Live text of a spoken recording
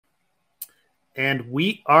And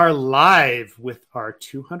we are live with our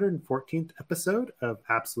 214th episode of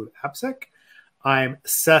Absolute AppSec. I'm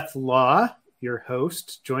Seth Law, your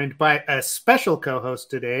host, joined by a special co-host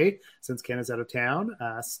today, since Ken is out of town,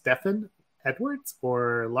 Stefan Edwards,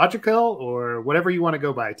 or Logical, or whatever you want to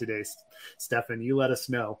go by today. Stefan, you let us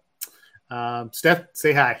know. Steph,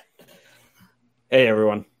 say hi. Hey,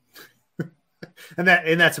 everyone. And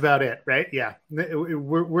that's about it, right? Yeah.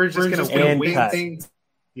 We're just going to wing things.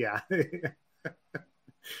 Yeah.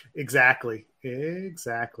 Exactly.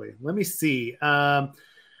 Let me see. To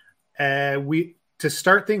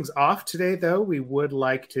start things off today, though, we would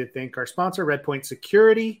like to thank our sponsor, Redpoint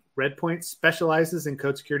Security. Redpoint specializes in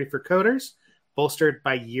code security for coders, bolstered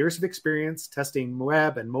by years of experience testing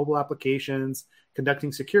web and mobile applications,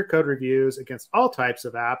 conducting secure code reviews against all types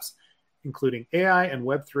of apps, including AI and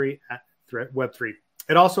Web3.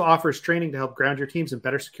 It also offers training to help ground your teams in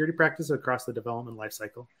better security practices across the development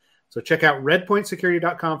lifecycle. So check out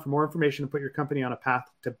redpointsecurity.com for more information and put your company on a path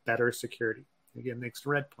to better security. Again, thanks to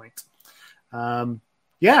Redpoint.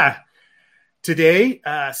 Today,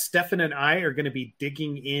 Stefan and I are going to be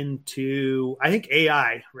digging into, I think,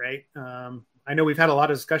 AI, right? I know we've had a lot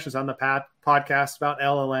of discussions on the podcast about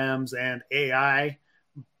LLMs and AI,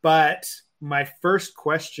 but my first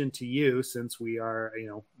question to you, since we are,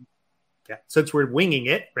 since we're winging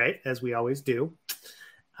it, right, as we always do,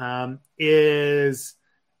 is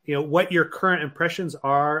what your current impressions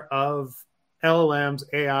are of LLMs,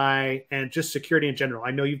 AI, and just security in general.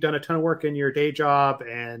 I know you've done a ton of work in your day job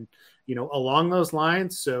and, along those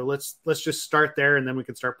lines. So let's just start there, and then we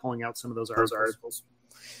can start pulling out some of those articles.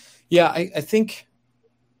 Yeah, I think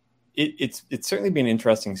it's certainly been an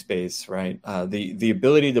interesting space, right? The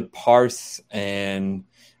ability to parse and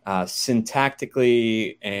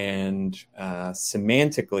syntactically and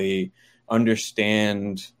semantically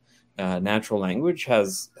understand natural language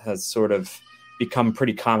has sort of become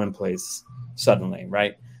pretty commonplace suddenly,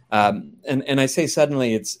 right? And I say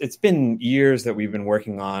suddenly, it's been years that we've been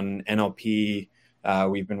working on NLP.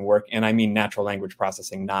 We've been and I mean natural language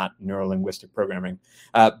processing, not neuro-linguistic programming.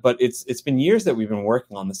 But it's been years that we've been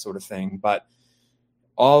working on this sort of thing. But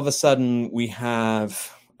all of a sudden, we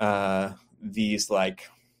have these like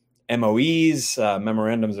MOEs,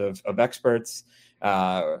 memorandums of experts,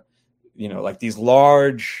 like these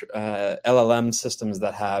large LLM systems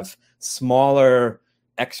that have smaller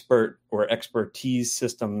expert or expertise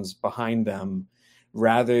systems behind them,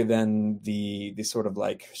 rather than the sort of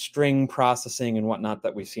like string processing and whatnot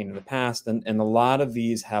that we've seen in the past. And a lot of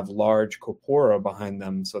these have large corpora behind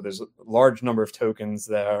them. So there's a large number of tokens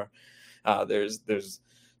there. There's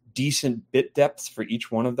decent bit depths for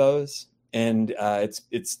each one of those. And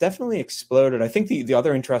it's definitely exploded. I think the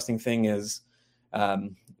other interesting thing is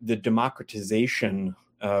the democratization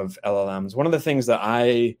of LLMs. One of the things that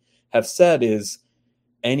I have said is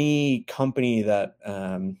any company that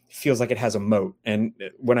feels like it has a moat, and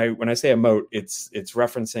when I say a moat, it's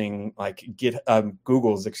referencing like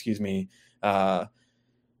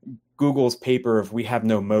Google's paper of "We Have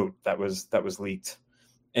No Moat" that was leaked,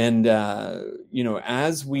 and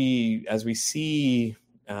as we see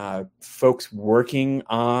folks working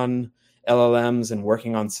on LLMs and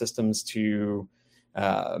working on systems to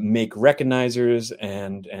make recognizers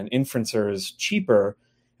and inferencers cheaper,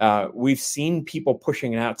 we've seen people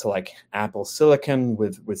pushing it out to like Apple Silicon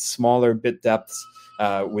with smaller bit depths,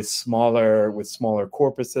 with smaller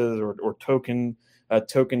corpuses or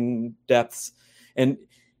token depths. And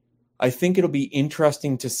I think it'll be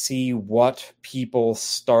interesting to see what people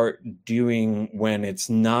start doing when it's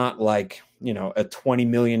not like, a $20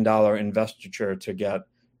 million investiture to get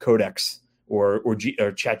Codex or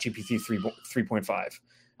ChatGPT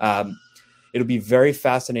 3.5. It'll be very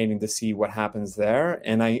fascinating to see what happens there.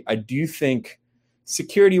 And I do think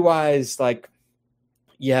security-wise,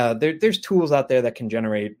 there's tools out there that can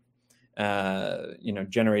generate lots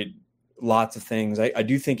of things. I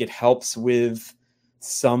do think it helps with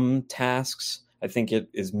some tasks. I think it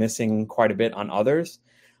is missing quite a bit on others.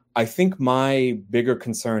 I think my bigger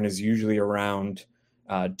concern is usually around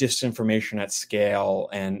disinformation at scale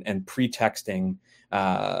and pretexting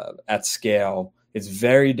at scale. It's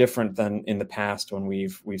very different than in the past when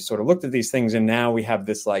we've sort of looked at these things, and now we have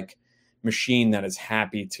this like machine that is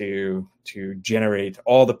happy to generate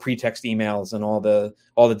all the pretext emails and all the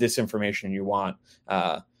disinformation you want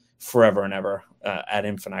forever and ever ad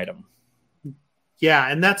infinitum.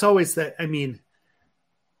 Yeah, and that's always that. I mean,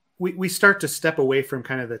 we start to step away from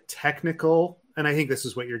kind of the technical, and I think this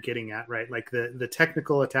is what you're getting at, right? Like the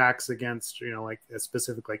technical attacks against, like a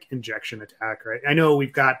specific like injection attack, right? I know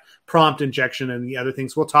we've got prompt injection and the other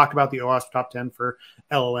things. We'll talk about the OWASP top 10 for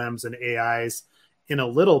LLMs and AIs in a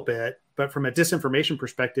little bit, but from a disinformation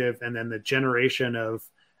perspective, and then the generation of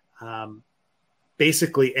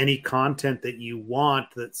basically any content that you want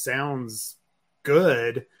that sounds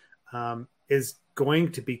good is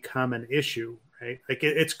going to become an issue, right? Like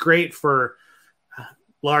it's great for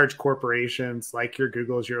large corporations like your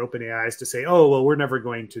Googles, your OpenAIs to say, oh, well, we're never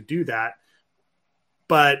going to do that.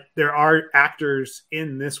 But there are actors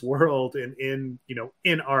in this world and in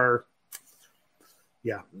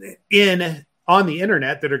on the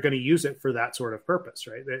internet that are going to use it for that sort of purpose,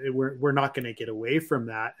 right? We're not going to get away from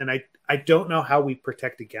that. And I don't know how we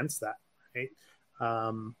protect against that, right?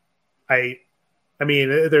 I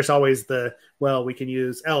mean, there's always we can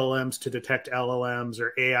use LLMs to detect LLMs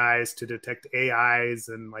or AIs to detect AIs.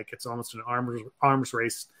 And like, it's almost an arms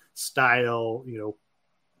race style,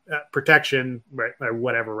 protection, right? Or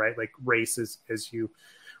whatever, right? Like race as you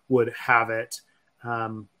would have it.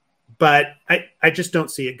 But I just don't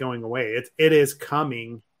see it going away. It is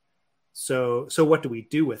coming. So what do we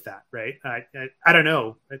do with that, right? I don't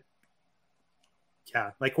know.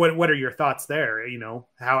 Like what are your thoughts there?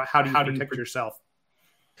 How do you protect yourself?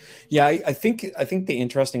 Yeah, I think the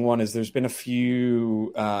interesting one is there's been a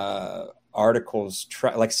few articles.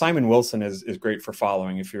 Like Simon Wilson is great for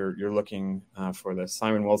following if you're looking for this.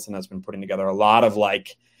 Simon Wilson has been putting together a lot of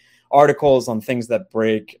like articles on things that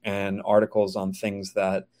break and articles on things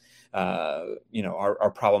that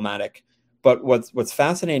are problematic. But what's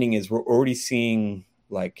fascinating is we're already seeing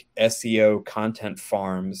like SEO content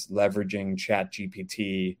farms leveraging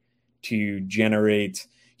ChatGPT to generate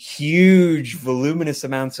huge voluminous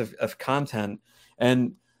amounts of content,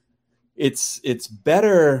 and it's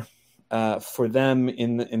better for them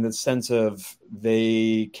in the sense of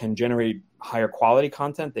they can generate higher quality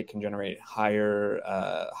content, they can generate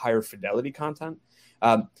higher fidelity content,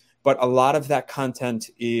 but a lot of that content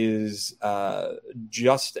is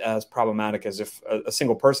just as problematic as if a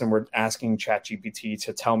single person were asking ChatGPT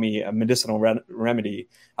to tell me a medicinal remedy.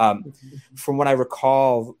 From what I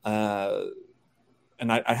recall,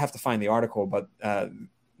 and I have to find the article, but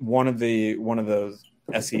one of those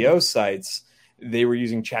SEO sites, they were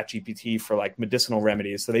using ChatGPT for like medicinal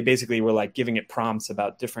remedies. So they basically were like giving it prompts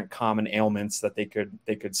about different common ailments that they could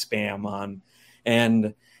spam on,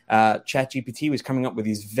 and ChatGPT was coming up with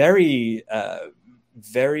these very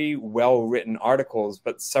very well written articles,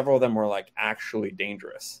 but several of them were like actually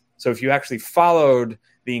dangerous. So if you actually followed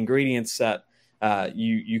the ingredient set,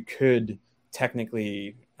 you could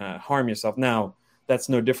technically harm yourself. Now, that's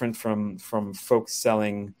no different from folks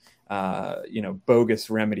selling, bogus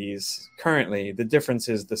remedies currently. The difference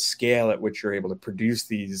is the scale at which you're able to produce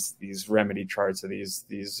these remedy charts or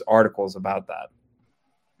these articles about that.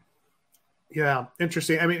 Yeah,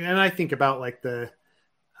 interesting. I mean, and I think about like the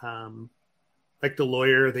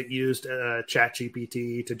lawyer that used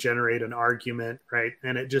ChatGPT to generate an argument, right?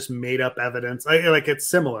 And it just made up evidence. Like it's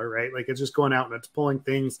similar, right? Like it's just going out and it's pulling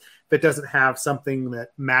things that doesn't have something that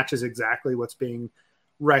matches exactly what's being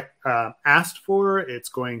asked for. It's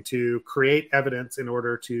going to create evidence in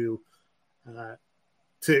order to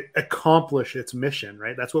accomplish its mission,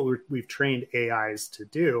 right? That's what we've trained AIs to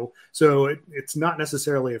do. So it's not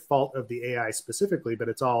necessarily a fault of the AI specifically, but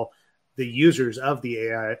it's all the users of the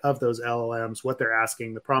AI, of those LLMs, what they're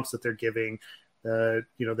asking, the prompts that they're giving, the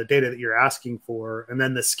data that you're asking for, and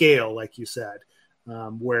then the scale, like you said,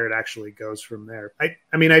 where it actually goes from there.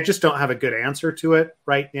 I mean, I just don't have a good answer to it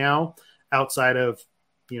right now, outside of,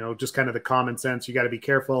 just kind of the common sense. You got to be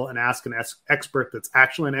careful and ask an expert that's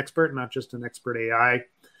actually an expert, not just an expert AI.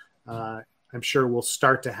 I'm sure we'll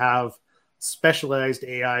start to have specialized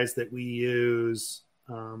AIs that we use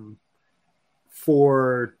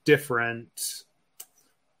for different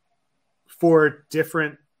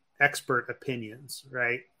expert opinions,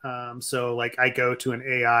 right? So like I go to an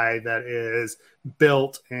AI that is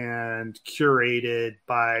built and curated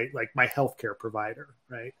by like my healthcare provider,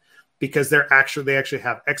 right? Because they actually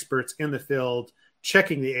have experts in the field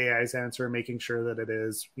checking the AI's answer, making sure that it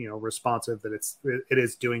is, responsive, that it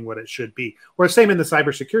is doing what it should be. Or same in the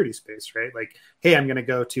cybersecurity space, right? Like, hey, I'm going to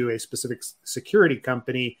go to a specific security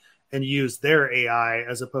company and use their AI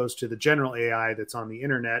as opposed to the general AI that's on the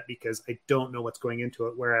internet, because I don't know what's going into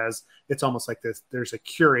it. Whereas it's almost like there's a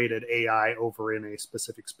curated AI over in a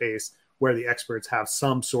specific space where the experts have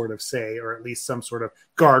some sort of say, or at least some sort of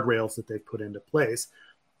guardrails that they've put into place.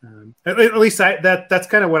 At least that's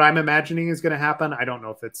kind of what I'm imagining is going to happen. I don't know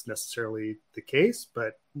if it's necessarily the case,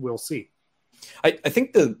 but we'll see. I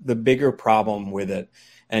think the bigger problem with it,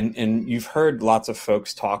 and you've heard lots of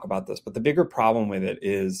folks talk about this, but the bigger problem with it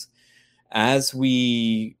is as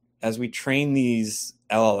we train these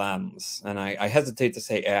LLMs, and I hesitate to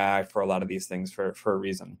say AI for a lot of these things for a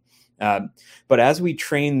reason. But as we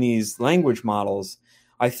train these language models,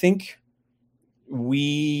 I think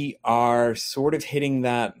we are sort of hitting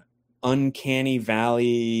that uncanny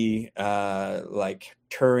valley, like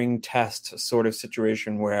Turing test sort of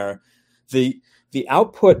situation where the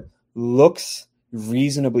output looks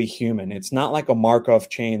reasonably human. It's not like a Markov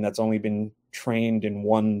chain that's only been trained in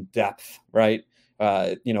one depth, right?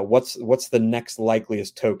 What's the next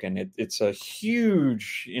likeliest token? It's a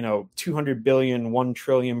huge, 200 billion, 1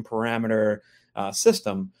 trillion parameter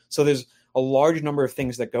system. So there's a large number of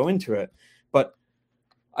things that go into it. But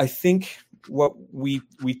I think what we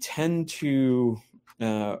tend to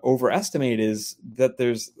overestimate is that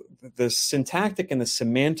there's the syntactic and the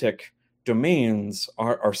semantic domains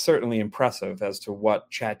are certainly impressive as to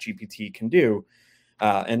what ChatGPT can do,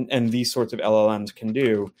 and these sorts of LLMs can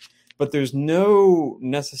do, but there's no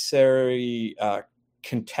necessary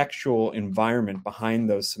contextual environment behind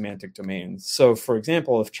those semantic domains. So, for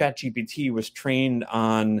example, if ChatGPT was trained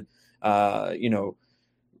on,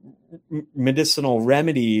 medicinal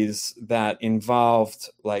remedies that involved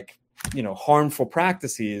harmful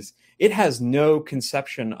practices, it has no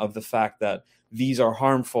conception of the fact that these are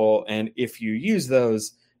harmful, and if you use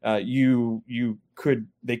those, they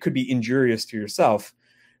could be injurious to yourself.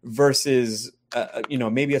 Versus,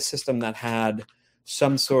 maybe a system that had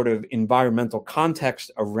some sort of environmental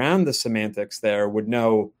context around the semantics there would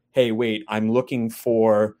know, hey, wait, I'm looking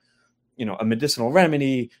for, a medicinal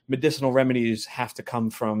remedy. Medicinal remedies have to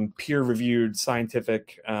come from peer-reviewed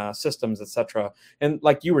scientific systems, etc. And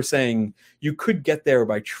like you were saying, you could get there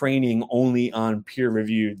by training only on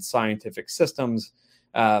peer-reviewed scientific systems,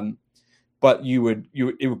 but it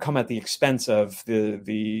would come at the expense of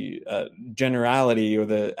the generality or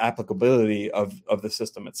the applicability of the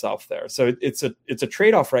system itself there. So it's a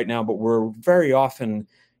trade-off right now, but we're very often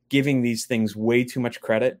giving these things way too much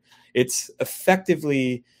credit. It's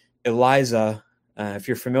effectively ELIZA. If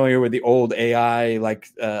you're familiar with the old AI,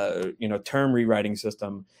 term rewriting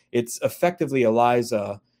system, it's effectively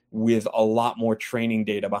ELIZA with a lot more training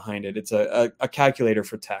data behind it. It's a calculator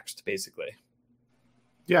for text, basically.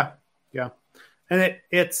 Yeah. And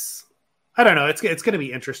it's I don't know. It's going to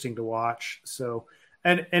be interesting to watch. So,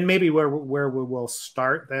 and maybe where we will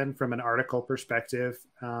start then from an article perspective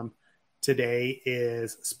today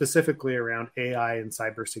is specifically around AI and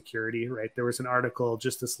cybersecurity, right? There was an article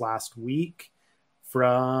just this last week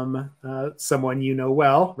from someone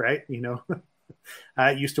well, right?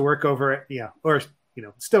 Used to work over at,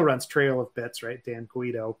 still runs Trail of Bits, right? Dan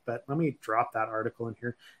Guido. But let me drop that article in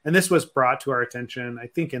here. And this was brought to our attention, I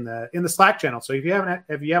think, in the Slack channel. So if you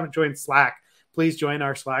haven't joined Slack, please join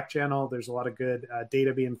our Slack channel. There's a lot of good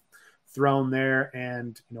data being thrown there,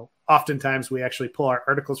 and oftentimes we actually pull our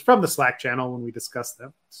articles from the Slack channel when we discuss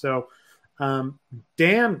them. So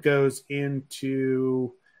Dan goes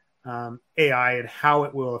into AI and how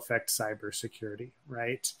it will affect cybersecurity,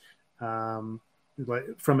 right? From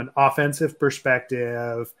an offensive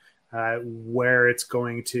perspective, where it's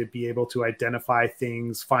going to be able to identify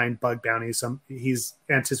things, find bug bounties. He's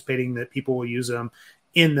anticipating that people will use them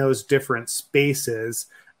in those different spaces.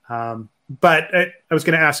 But I was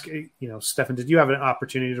going to ask, Stefan, did you have an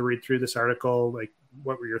opportunity to read through this article? Like,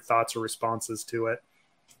 what were your thoughts or responses to it?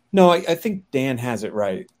 No, I think Dan has it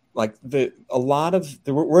right. Like we're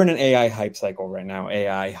in an AI hype cycle right now,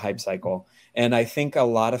 and I think a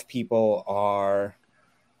lot of people are,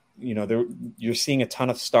 you're seeing a ton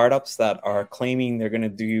of startups that are claiming they're going to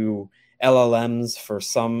do LLMs for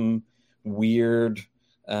some weird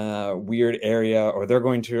area, or they're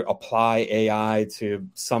going to apply AI to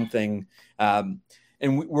something. And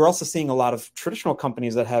we're also seeing a lot of traditional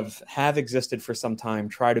companies that have existed for some time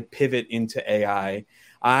try to pivot into AI.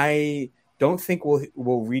 I don't think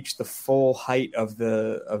we'll reach the full height of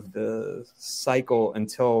the cycle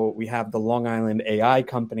until we have the Long Island AI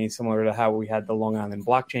company, similar to how we had the Long Island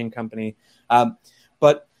blockchain company.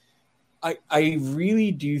 But I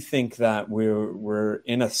really do think that we're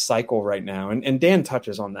in a cycle right now, and Dan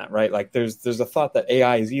touches on that, right? Like there's a thought that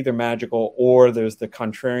AI is either magical, or there's the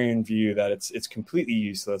contrarian view that it's completely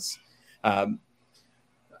useless.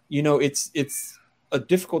 It's a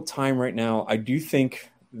difficult time right now. I do think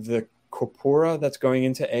the corpora that's going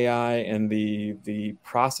into AI and the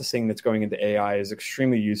processing that's going into AI is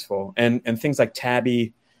extremely useful, and things like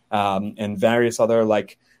Tabby and various other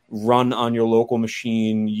run on your local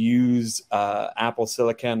machine, use Apple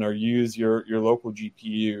Silicon, or use your local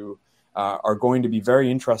GPU are going to be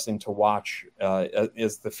very interesting to watch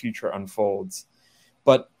as the future unfolds.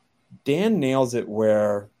 But Dan nails it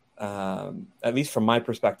where, at least from my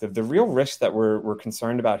perspective, the real risk that we're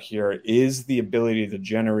concerned about here is the ability to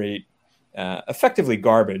generate effectively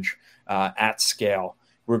garbage at scale.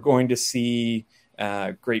 We're going to see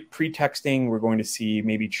great pretexting. We're going to see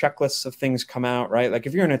maybe checklists of things come out, right? Like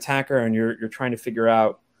if you're an attacker and you're trying to figure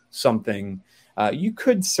out something, you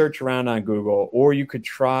could search around on Google, or you could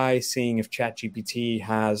try seeing if ChatGPT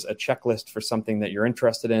has a checklist for something that you're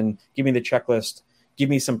interested in. Give me the checklist. Give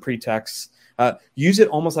me some pretexts. Use it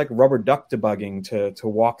almost like rubber duck debugging to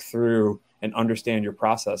walk through and understand your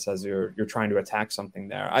process as you're trying to attack something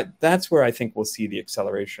there. That's where I think we'll see the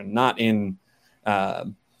acceleration, not in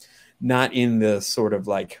the sort of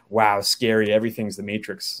like, wow, scary, everything's the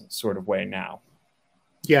Matrix sort of way now.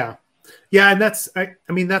 Yeah. Yeah. And that's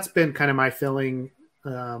been kind of my feeling.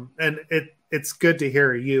 And it's good to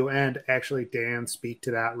hear you and actually Dan speak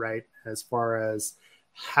to that, right? As far as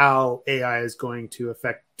how AI is going to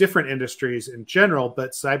affect different industries in general,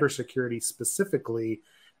 but cybersecurity specifically,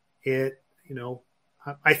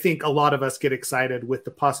 I think a lot of us get excited with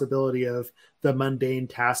the possibility of the mundane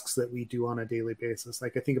tasks that we do on a daily basis.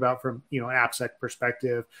 Like I think about from, AppSec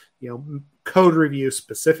perspective, code review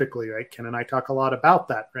specifically, right? Ken and I talk a lot about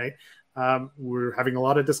that, right? We're having a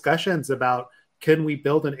lot of discussions about, can we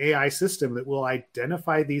build an AI system that will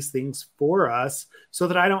identify these things for us so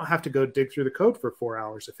that I don't have to go dig through the code for 4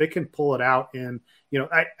 hours? If it can pull it out in,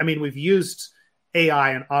 we've used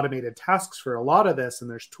AI and automated tasks for a lot of this, and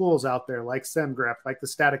there's tools out there like SEMGraph, like the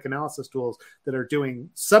static analysis tools that are doing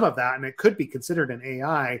some of that, and it could be considered an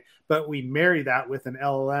AI, but we marry that with an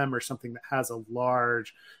LLM or something that has a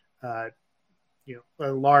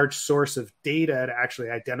large source of data to actually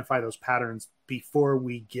identify those patterns before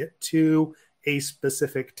we get to a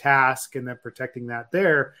specific task, and then protecting that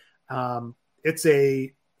there. It's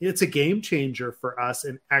a game changer for us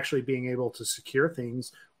in actually being able to secure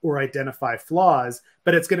things or identify flaws,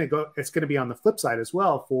 but it's going to be on the flip side as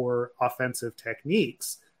well for offensive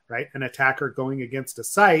techniques, right? An attacker going against a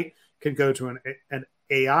site can go to an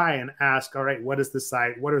AI and ask, all right, what is the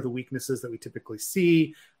site? What are the weaknesses that we typically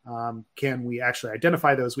see? Can we actually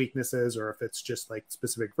identify those weaknesses? Or if it's just like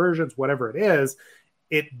specific versions, whatever it is,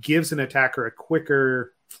 it gives an attacker a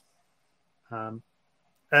quicker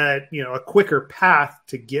path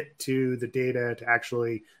to get to the data to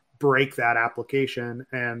actually break that application.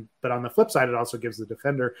 But on the flip side, it also gives the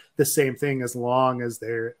defender the same thing as long as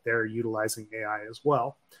they're utilizing AI as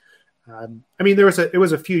well. It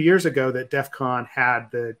was a few years ago that DEF CON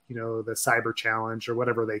had the cyber challenge or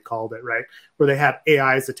whatever they called it, right? Where they had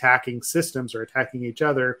AIs attacking systems or attacking each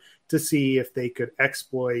other to see if they could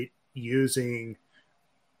exploit using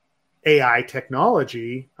AI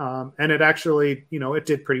technology. And it actually, it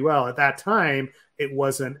did pretty well. At that time, it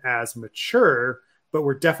wasn't as mature, but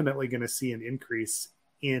we're definitely going to see an increase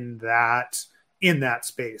in that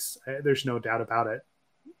space. There's no doubt about it,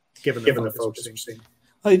 given the focus we're seeing.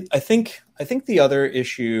 I think the other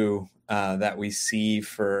issue that we see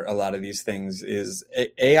for a lot of these things is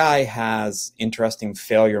AI has interesting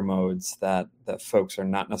failure modes that folks are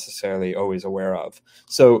not necessarily always aware of.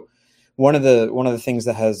 So one of the things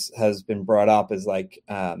that has been brought up is like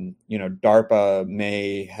DARPA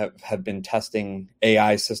may have been testing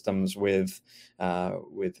AI systems with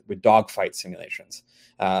dogfight simulations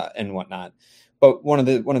and whatnot. But one of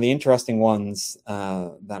the interesting ones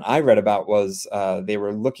that I read about was they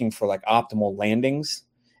were looking for like optimal landings,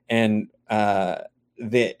 and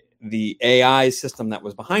the AI system that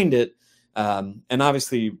was behind it, and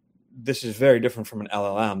obviously this is very different from an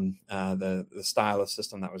LLM, the style of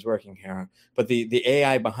system that was working here. But the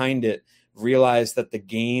AI behind it realized that the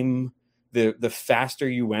game, the faster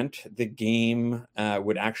you went, the game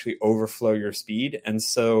would actually overflow your speed, and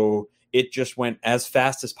so it just went as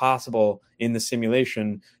fast as possible in the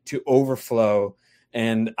simulation to overflow.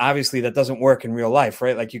 And obviously that doesn't work in real life,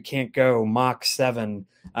 right? Like you can't go Mach 7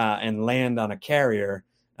 and land on a carrier.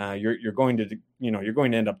 You're going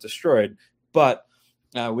to end up destroyed. But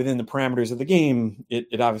within the parameters of the game,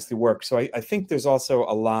 it obviously works. So I think there's also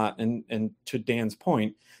a lot, and to Dan's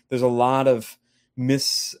point, there's a lot of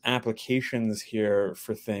misapplications here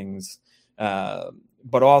for things.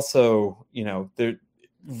 But also, they're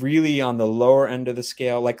really on the lower end of the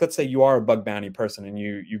scale. Like, let's say you are a bug bounty person and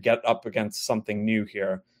you get up against something new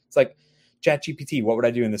here. It's like, ChatGPT, what would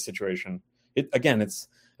I do in this situation? It's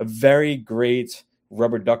a very great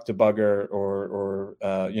rubber duck debugger or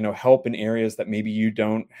help in areas that maybe you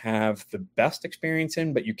don't have the best experience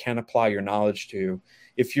in, but you can apply your knowledge to.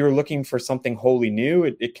 If you're looking for something wholly new,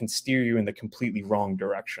 it can steer you in the completely wrong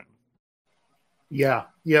direction. Yeah.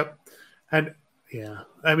 Yep. And yeah,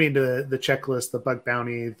 the checklist, the bug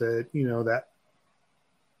bounty,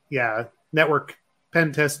 network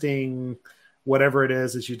pen testing, whatever it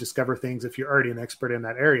is, as you discover things, if you're already an expert in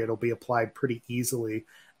that area, it'll be applied pretty easily.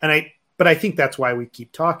 But I think that's why we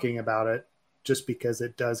keep talking about it, just because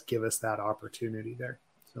it does give us that opportunity there.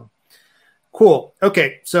 So cool.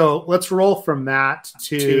 Okay, so let's roll from that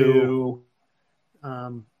to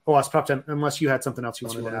OWASP Prop 10, unless you had something else you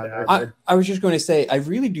wanted to add. I was just going to say, I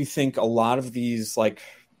really do think a lot of these, like,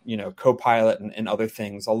 Copilot and other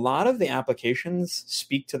things, a lot of the applications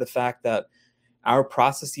speak to the fact that our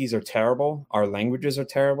processes are terrible, our languages are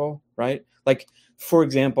terrible, right? Like, for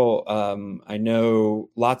example, I know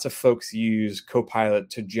lots of folks use Copilot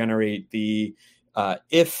to generate the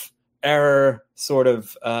if error sort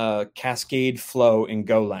of cascade flow in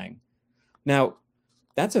Golang. Now,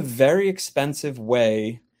 that's a very expensive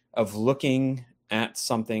way of looking at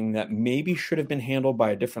something that maybe should have been handled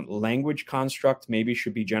by a different language construct, maybe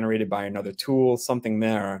should be generated by another tool, something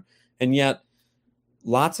there. And yet,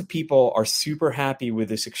 lots of people are super happy with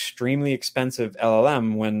this extremely expensive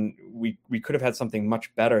LLM when we could have had something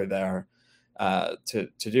much better there to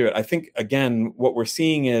do it. I think, again, what we're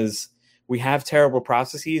seeing is we have terrible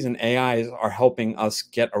processes, and AIs are helping us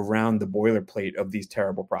get around the boilerplate of these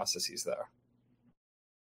terrible processes there.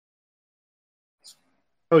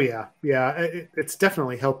 Oh, yeah. It's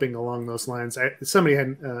definitely helping along those lines. Somebody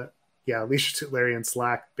had, Alicia Larry in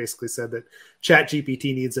Slack basically said that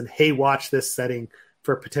ChatGPT needs an hey, watch this setting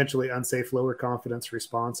for potentially unsafe, lower confidence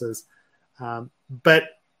responses. But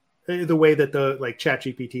the way that the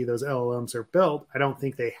ChatGPT, those LLMs are built, I don't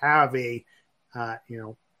think they have they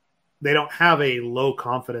don't have a low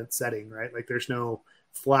confidence setting, right? Like there's no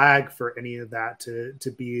flag for any of that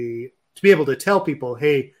to be able to tell people,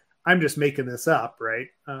 hey, I'm just making this up, right?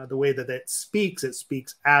 The way that it speaks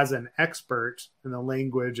as an expert, and the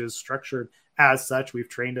language is structured as such. We've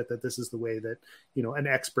trained it that this is the way that, an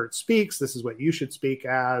expert speaks. This is what you should speak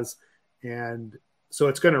as. And so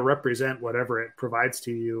it's going to represent whatever it provides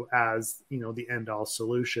to you as, the end all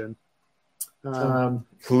solution.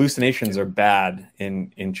 Hallucinations are bad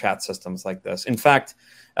in chat systems like this. In fact,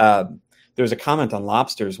 there's a comment on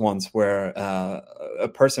Lobsters once where a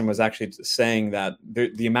person was actually saying that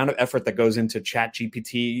the amount of effort that goes into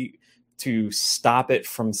ChatGPT to stop it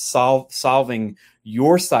from solving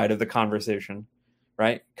your side of the conversation,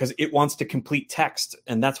 right? Because it wants to complete text,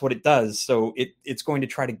 and that's what it does. So it's going to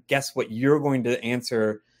try to guess what you're going to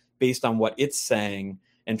answer based on what it's saying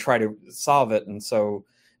and try to solve it. And so,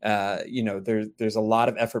 there's a lot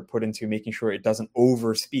of effort put into making sure it doesn't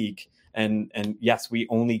overspeak. And yes, we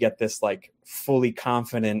only get this like fully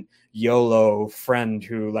confident YOLO friend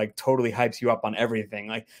who like totally hypes you up on everything.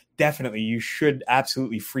 Like, definitely you should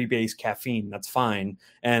absolutely freebase caffeine. That's fine.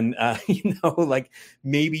 And, like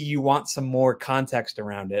maybe you want some more context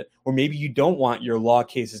around it, or maybe you don't want your law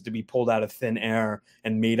cases to be pulled out of thin air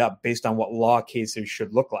and made up based on what law cases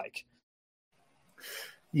should look like.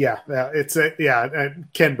 Yeah,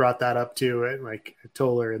 Ken brought that up too. Like I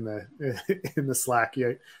told her in the Slack,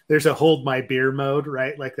 there's a hold my beer mode,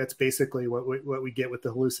 right? Like that's basically what we get with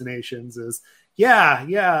the hallucinations is,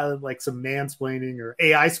 like some mansplaining or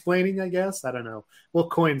AI splaining, I guess. I don't know. We'll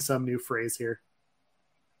coin some new phrase here.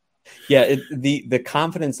 Yeah, the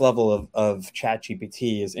confidence level of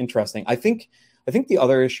ChatGPT is interesting. I think the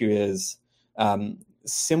other issue is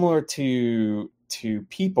similar to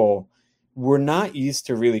people. We're not used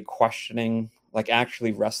to really questioning, like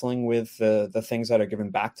actually wrestling with the things that are given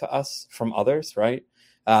back to us from others, right?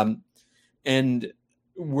 And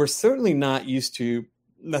we're certainly not used to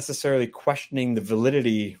necessarily questioning the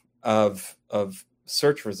validity of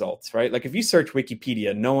search results, right? Like if you search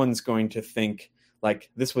Wikipedia, no one's going to think like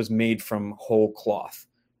this was made from whole cloth,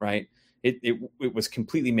 right? It was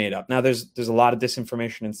completely made up. Now there's a lot of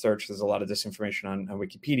disinformation in search. There's a lot of disinformation on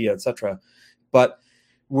Wikipedia, etc. But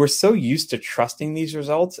we're so used to trusting these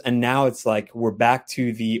results. And now it's like, we're back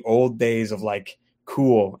to the old days of like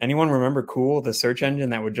Cool. Anyone remember Cool, the search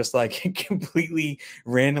engine that would just like completely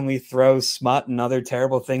randomly throw smut and other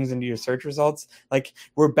terrible things into your search results? Like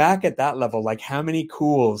we're back at that level. Like how many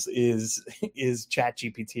Cools is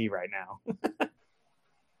ChatGPT right now?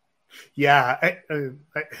 Yeah.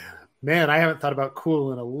 Man, I haven't thought about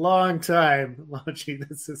Cool in a long time.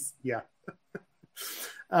 This is, yeah.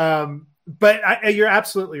 But you're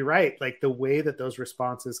absolutely right. Like the way that those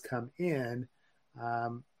responses come in,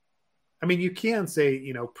 I mean, you can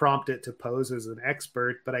say, prompt it to pose as an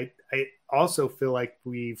expert, but I also feel like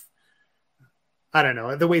I don't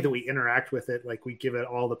know, the way that we interact with it, like we give it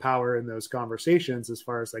all the power in those conversations as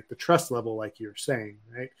far as like the trust level, like you're saying,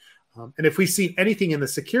 right? And if we see anything in the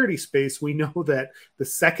security space, we know that the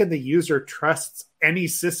second the user trusts any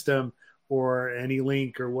system or any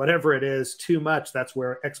link or whatever it is too much, that's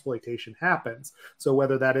where exploitation happens. So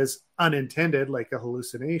whether that is unintended, like a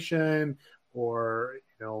hallucination, or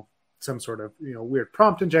some sort of weird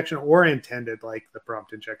prompt injection, or intended like the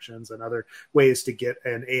prompt injections and other ways to get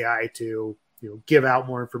an AI to give out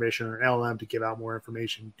more information, or an LLM to give out more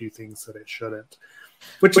information, do things that it shouldn't.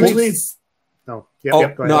 Which leads. No,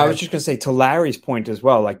 I was just going to say, to Larry's point as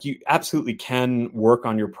well, like you absolutely can work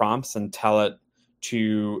on your prompts and tell it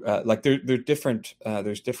to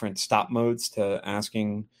there's different stop modes to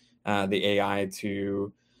asking the AI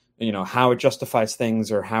to, how it justifies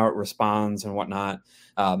things or how it responds and whatnot,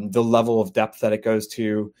 the level of depth that it goes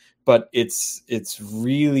to. But it's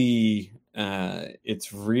really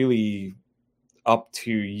up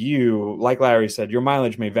to you. Like Larry said, your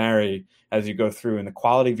mileage may vary as you go through, and the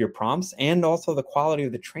quality of your prompts and also the quality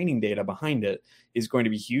of the training data behind it is going to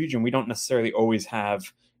be huge. And we don't necessarily always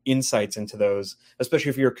have insights into those, especially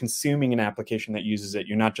if you're consuming an application that uses it.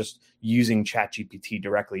 You're not just using ChatGPT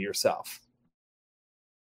directly yourself.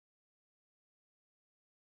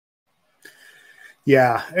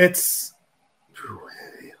 Yeah, it's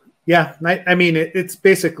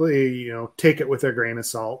basically, take it with a grain of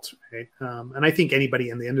salt, right? And I think anybody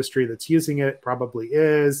in the industry that's using it probably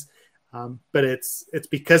is. But it's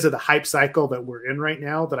because of the hype cycle that we're in right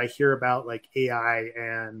now that I hear about like AI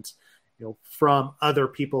and, from other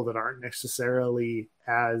people that aren't necessarily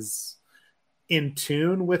as in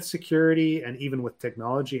tune with security and even with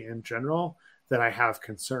technology in general, that I have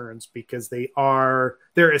concerns, because they're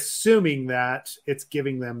assuming that it's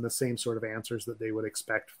giving them the same sort of answers that they would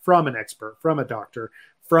expect from an expert, from a doctor,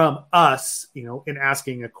 from us, in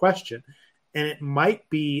asking a question. And it might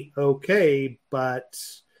be okay, but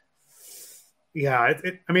yeah,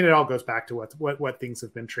 it all goes back to what things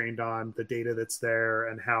have been trained on, the data that's there,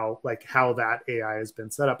 and how that AI has been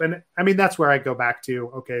set up. And that's where I go back to,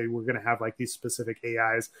 okay, we're going to have like these specific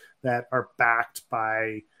AIs that are backed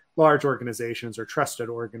by large organizations or trusted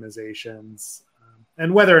organizations.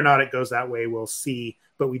 And whether or not it goes that way, we'll see.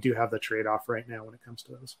 But we do have the trade-off right now when it comes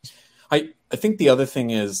to those. I think the other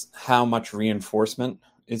thing is how much reinforcement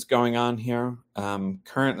is going on here.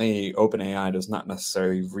 Currently, OpenAI does not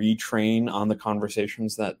necessarily retrain on the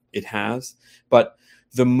conversations that it has. But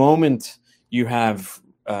the moment you have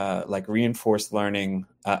like reinforced learning,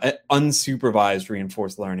 unsupervised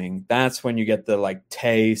reinforced learning, that's when you get the like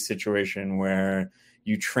Tay situation where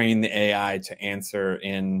you train the AI to answer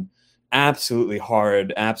in absolutely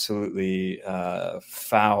hard, absolutely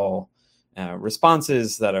foul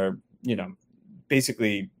responses that are,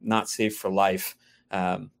 basically not safe for life.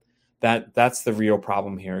 That's the real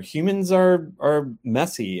problem here. Humans are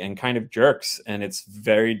messy and kind of jerks, and it's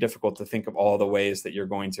very difficult to think of all the ways that you're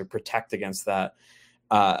going to protect against that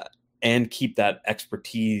and keep that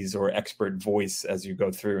expertise or expert voice as you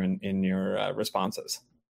go through in your responses.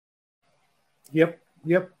 Yep.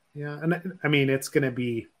 Yeah. And it's going to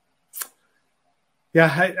be,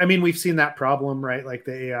 we've seen that problem, right? Like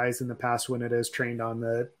the AIs in the past, when it is trained on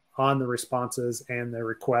the responses and the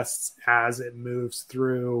requests as it moves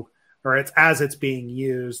through, or as it's being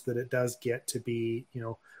used, that it does get to be,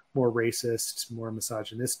 more racist, more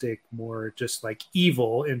misogynistic, more just like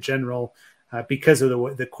evil in general, because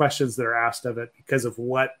of the questions that are asked of it, because of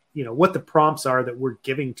what the prompts are that we're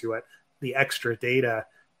giving to it, the extra data.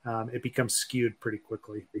 It becomes skewed pretty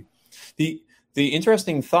quickly. The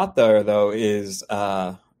interesting thought there, though, is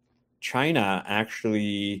China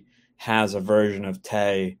actually has a version of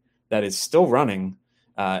Tay that is still running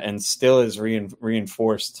and still is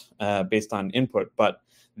reinforced based on input, but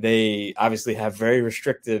they obviously have very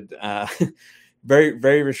restricted, very,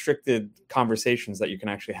 very restricted conversations that you can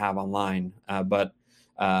actually have online. But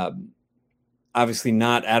obviously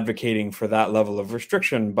not advocating for that level of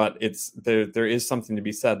restriction, but there is something to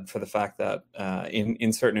be said for the fact that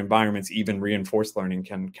in certain environments, even reinforced learning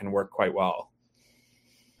can work quite well.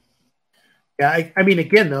 Yeah,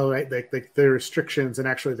 again, though, right? Like the restrictions and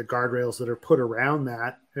actually the guardrails that are put around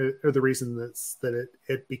that are the reason that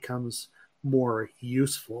it becomes more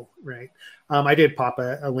useful, right? I did pop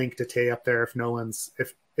a link to Tay up there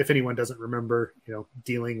if anyone doesn't remember,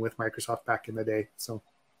 dealing with Microsoft back in the day. So.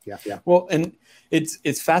 Yeah. Well, and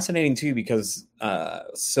it's fascinating too, because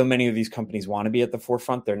so many of these companies want to be at the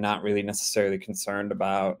forefront. They're not really necessarily concerned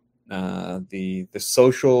about the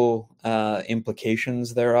social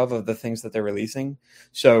implications thereof of the things that they're releasing.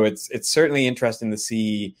 So it's certainly interesting to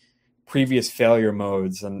see previous failure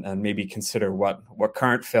modes and maybe consider what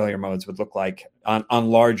current failure modes would look like on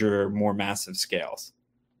larger, more massive scales.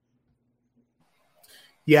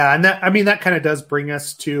 Yeah, and that kind of does bring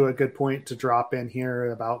us to a good point to drop in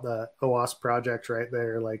here about the OWASP project right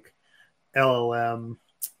there, like LLM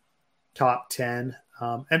top 10.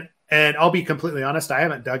 And I'll be completely honest, I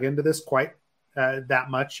haven't dug into this quite that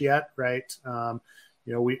much yet, right?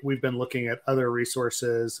 we've been looking at other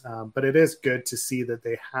resources, but it is good to see that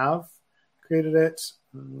they have created it.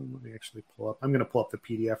 Let me actually I'm going to pull up the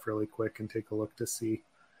PDF really quick and take a look to see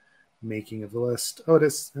making of the list. Oh, it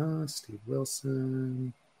is Steve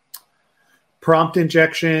Wilson. Prompt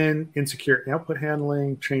injection, insecure output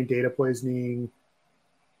handling, trained data poisoning,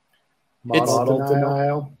 model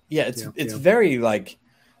denial. Yeah, it's very like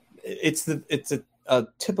it's a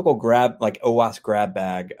typical OWASP grab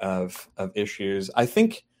bag of issues. I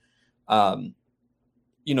think there's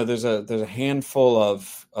a handful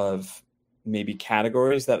of maybe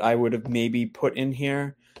categories that I would have maybe put in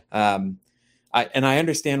here. I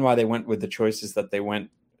understand why they went with the choices that they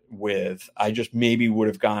went with. I just maybe would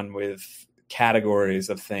have gone with categories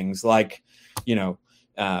of things like,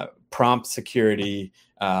 prompt security,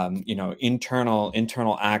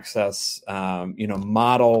 internal access,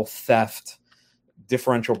 model theft,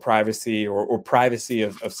 differential privacy or privacy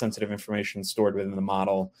of sensitive information stored within the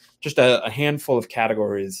model. Just a handful of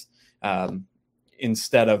categories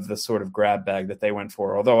instead of the sort of grab bag that they went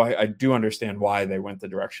for. Although I do understand why they went the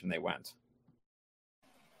direction they went.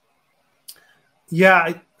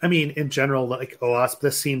 Yeah, I mean, in general, like OWASP,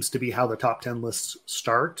 this seems to be how the top 10 lists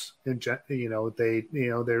start. They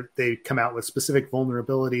come out with specific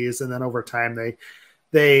vulnerabilities, and then over time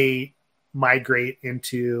they migrate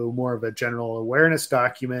into more of a general awareness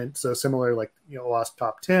document. So similar, like OWASP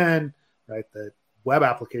top 10, right? The web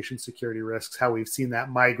application security risks, how we've seen that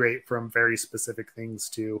migrate from very specific things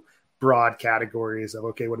to broad categories of,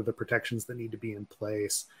 okay, what are the protections that need to be in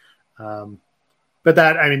place? But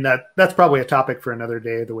that's probably a topic for another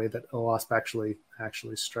day, the way that OWASP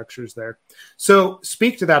actually structures there. So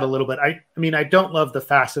speak to that a little bit. I don't love the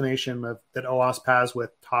fascination that OWASP has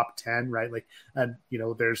with top 10, right? Like,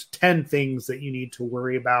 there's 10 things that you need to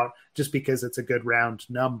worry about just because it's a good round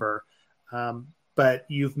number. But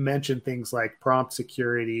you've mentioned things like prompt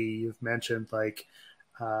security. You've mentioned like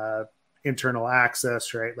internal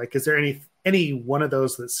access, right? Like, is there any one of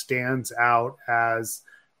those that stands out as,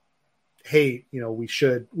 hey, we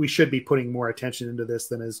should be putting more attention into this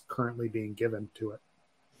than is currently being given to it?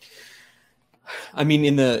 I mean,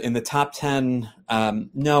 in the top 10,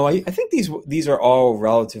 no, I think these are all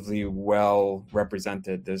relatively well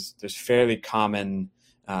represented. There's fairly common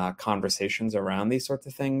conversations around these sorts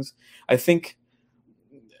of things. I think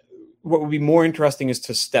what would be more interesting is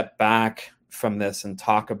to step back from this and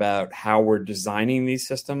talk about how we're designing these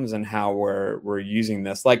systems and how we're using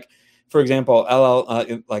this. Like, for example,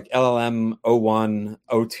 LLM 01,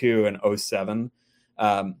 02, and 07.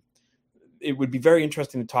 It would be very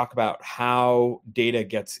interesting to talk about how data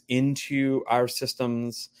gets into our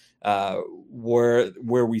systems, where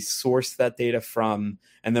we source that data from,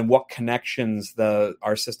 and then what connections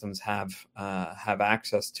our systems have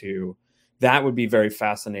access to. That would be very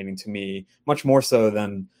fascinating to me, much more so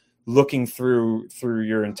than looking through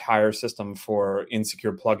your entire system for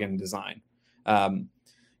insecure plugin design.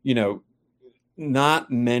 Not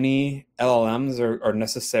many LLMs are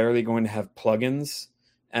necessarily going to have plugins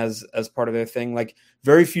as part of their thing. Like,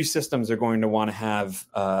 very few systems are going to want to have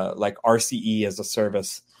like RCE as a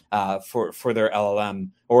service for their LLM,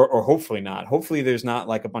 or hopefully not. Hopefully there's not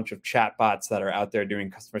like a bunch of chat bots that are out there doing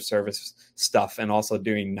customer service stuff and also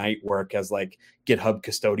doing night work as like GitHub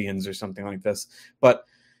custodians or something like this. But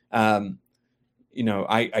I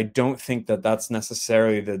don't think that that's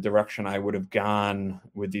necessarily the direction I would have gone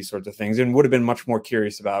with these sorts of things, and would have been much more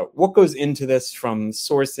curious about what goes into this from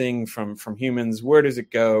sourcing, from humans. Where does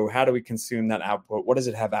it go? How do we consume that output? What does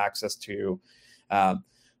it have access to?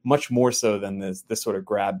 Much more so than this sort of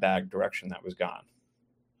grab bag direction that was gone.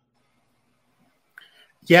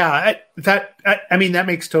 Yeah, that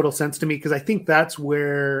makes total sense to me, because I think that's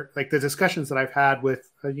where, like, the discussions that I've had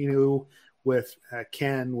with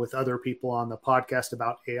Ken, with other people on the podcast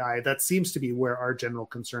about AI, that seems to be where our general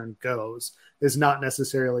concern goes, is not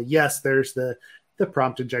necessarily, yes, there's the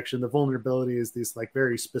prompt injection, the vulnerability is these like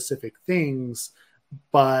very specific things,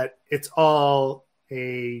 but it's all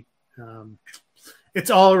a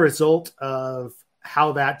result of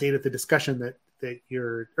how that data, the discussion that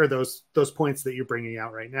you're, or those points that you're bringing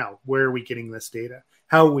out right now. Where are we getting this data?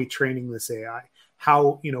 How are we training this AI?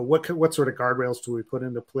 How, what sort of guardrails do we put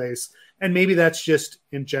into place? And maybe that's just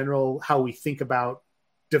in general how we think about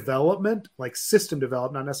development, like system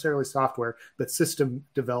development, not necessarily software, but system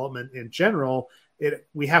development in general.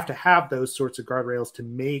 We have to have those sorts of guardrails to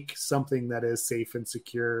make something that is safe and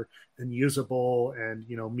secure and usable and,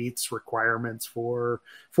 meets requirements for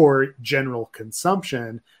general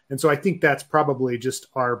consumption. And so I think that's probably just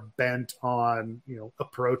our bent on,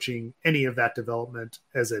 approaching any of that development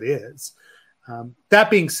as it is. That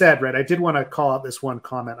being said, right, I did want to call out this one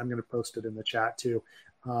comment. I'm going to post it in the chat too,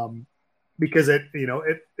 because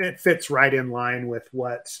it fits right in line with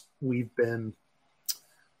what we've been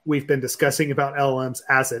discussing about LLMs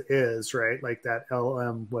as it is, right? Like that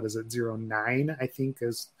LLM, what is it, 09, I think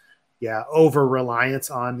is, over reliance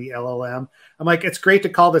on the LLM. I'm like, it's great to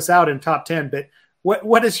call this out in top 10, but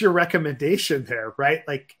what is your recommendation there, right?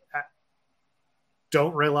 Like,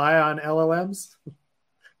 don't rely on LLMs.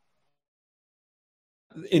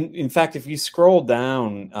 In fact, if you scroll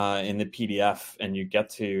down in the PDF and you get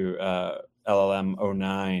to LLM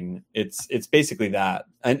 09, it's basically that.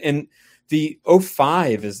 And the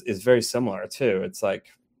 05 is very similar too. It's like,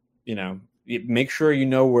 make sure you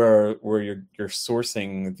know where you're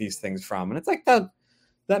sourcing these things from. And it's like that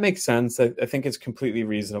makes sense. I think it's completely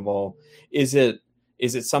reasonable. Is it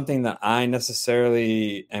something that I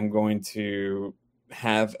necessarily am going to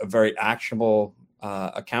have a very actionable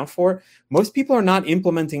account for? Most people are not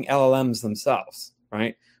implementing LLMs themselves,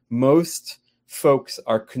 right? Most folks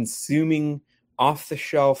are consuming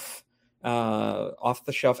off-the-shelf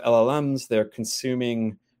LLMs. They're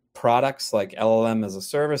consuming products like LLM as a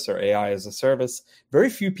service or AI as a service. Very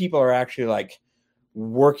few people are actually like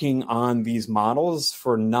working on these models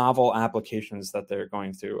for novel applications that they're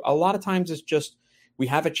going through. A lot of times it's just, we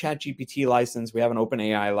have a ChatGPT license, we have an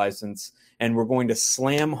OpenAI license, and we're going to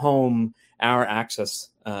slam home our access,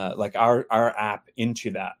 like our app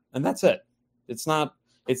into that. And that's it. It's not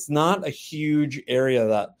a huge area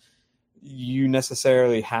that you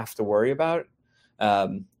necessarily have to worry about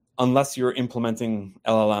unless you're implementing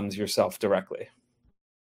LLMs yourself directly.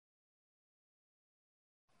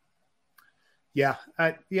 Yeah,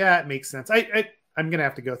 it makes sense. I'm going to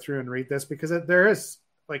have to go through and read this because there is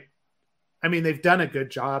they've done a good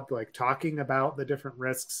job like talking about the different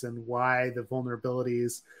risks and why the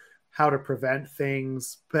vulnerabilities, how to prevent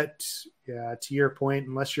things. But to your point,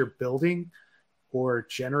 unless you're building or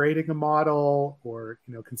generating a model or,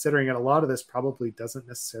 considering it, a lot of this probably doesn't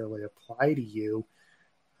necessarily apply to you.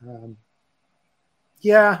 I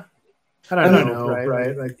don't know,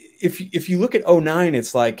 right? Like, if you look at 09,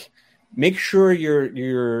 it's like, make sure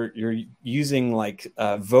you're using like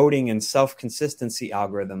voting and self-consistency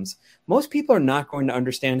algorithms. Most people are not going to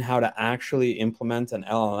understand how to actually implement an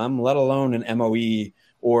LLM, let alone an MOE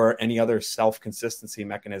or any other self-consistency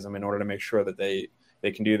mechanism in order to make sure that they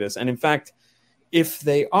can do this. And in fact, if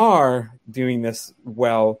they are doing this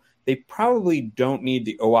well, they probably don't need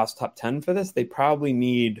the OWASP top 10 for this. They probably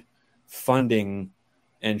need funding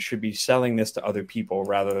and should be selling this to other people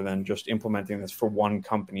rather than just implementing this for one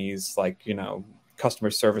company's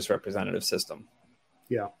customer service representative system.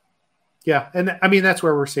 Yeah. And that's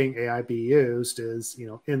where we're seeing AI be used is,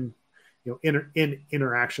 in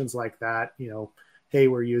interactions like that, hey,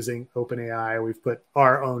 we're using OpenAI, we've put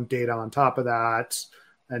our own data on top of that.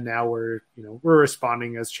 And now we're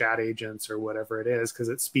responding as chat agents or whatever it is, because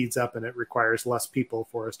it speeds up and it requires less people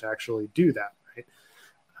for us to actually do that. Right.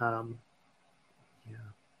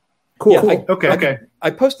 Cool. Yeah, Okay. I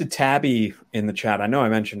posted Tabby in the chat. I know I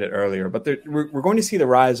mentioned it earlier, but we're going to see the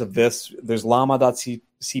rise of this. There's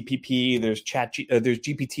llama.cpp, there's there's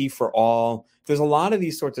GPT for all. There's a lot of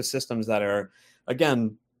these sorts of systems that are,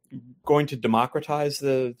 again, going to democratize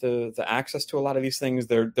the access to a lot of these things.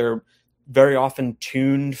 They're very often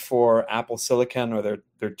tuned for Apple Silicon, or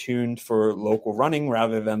they're tuned for local running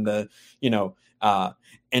rather than the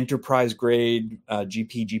enterprise grade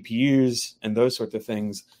GPUs and those sorts of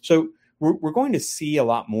things. So we're going to see a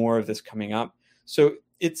lot more of this coming up. So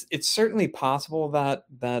it's certainly possible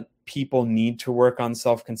that people need to work on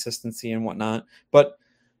self-consistency and whatnot. But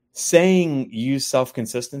saying use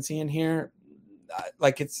self-consistency in here,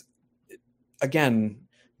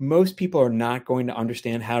 most people are not going to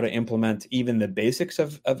understand how to implement even the basics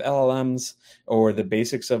of LLMs or the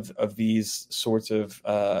basics of these sorts of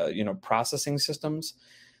processing systems,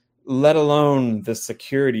 let alone the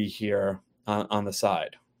security here on the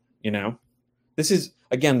side. This is,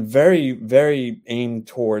 again, very, very aimed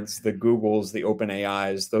towards the Googles, the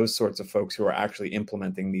OpenAIs, those sorts of folks who are actually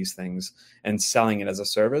implementing these things and selling it as a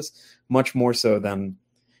service, much more so than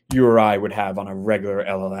you or I would have on a regular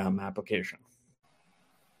LLM application.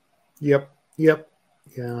 Yep. Yeah,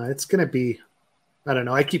 it's going to be, I don't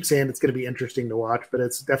know. I keep saying it's going to be interesting to watch, but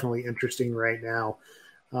it's definitely interesting right now.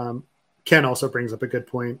 Ken also brings up a good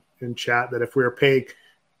point in chat that if we were paying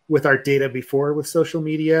with our data before with social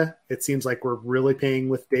media, it seems like we're really paying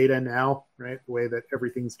with data now, right? The way that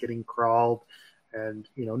everything's getting crawled. And,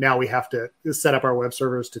 now we have to set up our web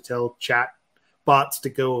servers to tell chat bots to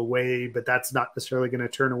go away, but that's not necessarily going to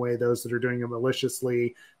turn away those that are doing it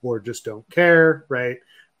maliciously or just don't care, right?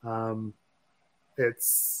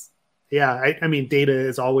 It's Yeah, I mean, data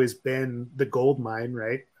has always been the gold mine,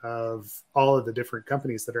 right, of all of the different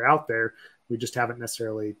companies that are out there. We just haven't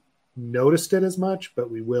necessarily noticed it as much,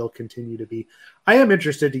 but we will continue to be. I am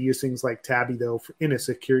interested to use things like Tabby, though, in a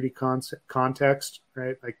security context,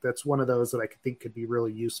 right? Like that's one of those that I think could be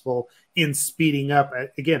really useful in speeding up,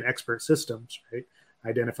 again, expert systems, right?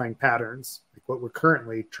 Identifying patterns, like what we're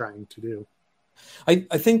currently trying to do. I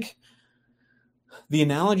think the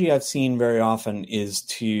analogy I've seen very often is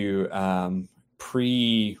to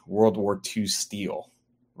pre-World War II steel,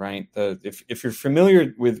 right? If you're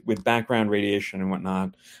familiar with background radiation and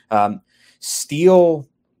whatnot, steel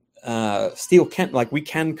can, like, we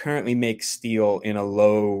can currently make steel in a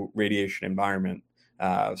low radiation environment,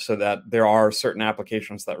 so that there are certain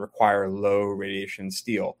applications that require low radiation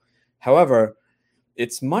steel. However,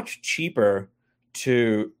 it's much cheaper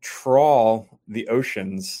to trawl the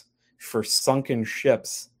oceans for sunken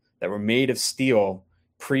ships that were made of steel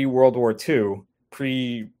pre-World War II,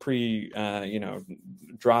 pre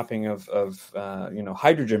dropping of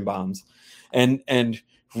hydrogen bombs, and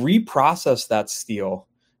reprocess that steel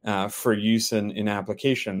for use in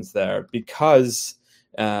applications there, because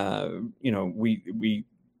we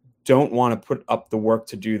don't want to put up the work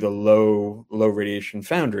to do the low radiation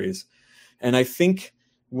foundries. And I think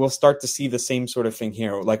we'll start to see the same sort of thing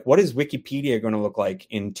here. Like, what is Wikipedia going to look like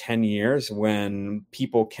in 10 years when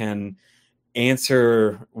people can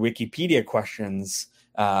answer Wikipedia questions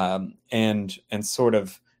and sort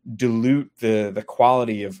of dilute the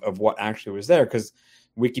quality of what actually was there? Because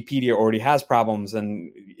Wikipedia already has problems.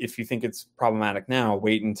 And if you think it's problematic now,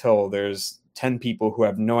 wait until there's 10 people who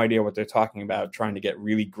have no idea what they're talking about trying to get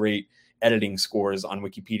really great editing scores on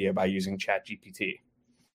Wikipedia by using ChatGPT.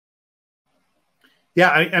 Yeah,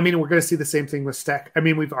 I mean, we're going to see the same thing with Stack. I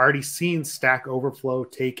mean, we've already seen Stack Overflow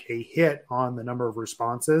take a hit on the number of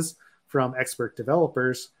responses from expert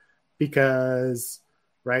developers because,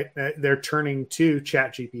 right, they're turning to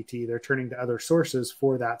ChatGPT, they're turning to other sources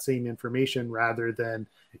for that same information rather than,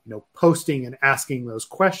 posting and asking those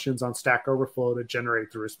questions on Stack Overflow to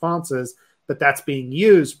generate the responses. But that's being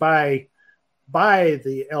used by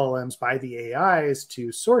the LLMs, by the AIs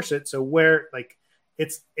to source it. So where, like,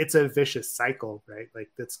 it's a vicious cycle, right? Like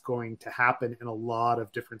that's going to happen in a lot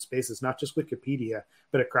of different spaces, not just Wikipedia,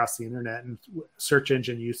 but across the internet. And search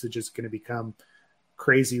engine usage is going to become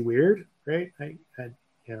crazy weird, right?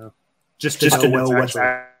 Just to know what's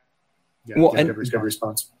and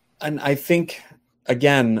response. And I think,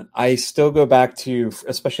 again, I still go back to,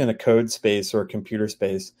 especially in the code space or computer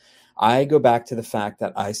space, I go back to the fact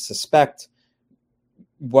that I suspect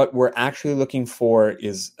what we're actually looking for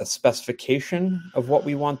is a specification of what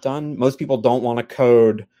we want done. Most people don't want to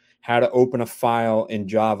code how to open a file in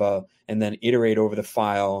Java and then iterate over the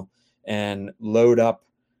file and load up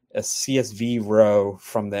a CSV row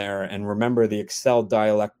from there and remember the Excel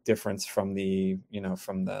dialect difference from the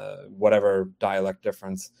whatever dialect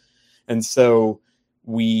difference. And so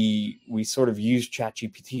we sort of use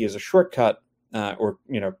ChatGPT as a shortcut, or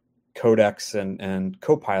Codex and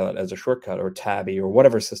Copilot as a shortcut, or Tabby, or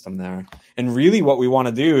whatever system there. And really what we want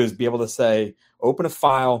to do is be able to say, open a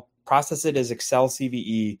file, process it as Excel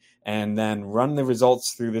CVE, and then run the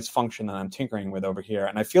results through this function that I'm tinkering with over here.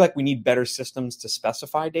 And I feel like we need better systems to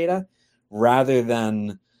specify data rather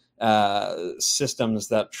than systems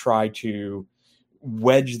that try to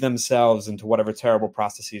wedge themselves into whatever terrible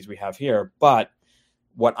processes we have here. But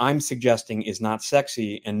what I'm suggesting is not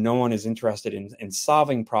sexy, and no one is interested in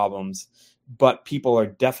solving problems, but people are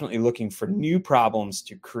definitely looking for new problems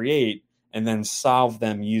to create and then solve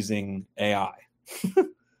them using AI.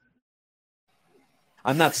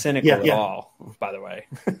 I'm not cynical at all, by the way.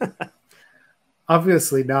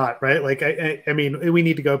 Obviously not, right? Like, I mean, we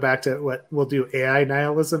need to go back to what we'll do, AI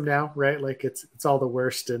nihilism now, right? Like it's all the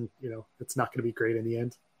worst, and it's not going to be great in the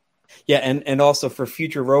end. Yeah, and also for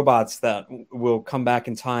future robots that will come back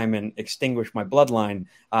in time and extinguish my bloodline,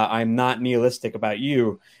 I'm not nihilistic about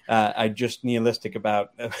you. I'm just nihilistic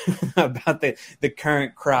about about the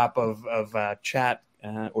current crop of chat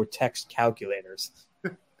or text calculators.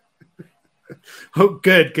 Oh,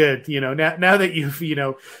 good. Now that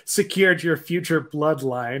you've secured your future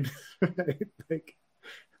bloodline, right? Like,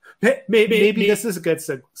 maybe this is a good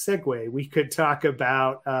segue. We could talk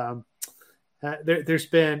about. There's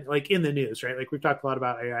been, like, in the news, right? Like, we've talked a lot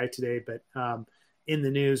about AI today, but in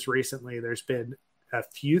the news recently, there's been a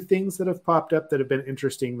few things that have popped up that have been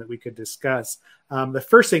interesting that we could discuss. The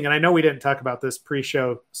first thing, and I know we didn't talk about this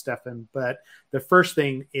pre-show, Stefan, but the first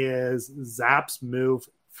thing is ZAPs move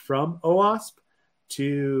from OWASP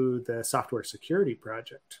to the Software Security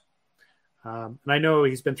Project. And I know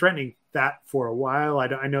he's been threatening that for a while.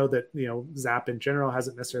 I know that, ZAP in general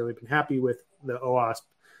hasn't necessarily been happy with the OWASP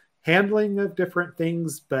handling of different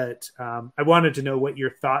things, but I wanted to know what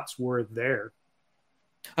your thoughts were there.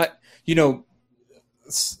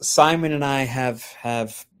 Simon and I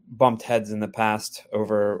have bumped heads in the past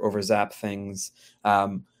over ZAP things,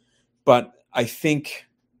 but I think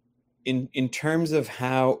in terms of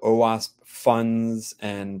how OWASP funds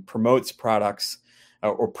and promotes products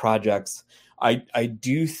or projects, I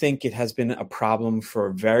do think it has been a problem for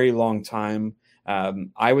a very long time.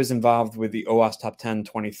 I was involved with the OWASP Top 10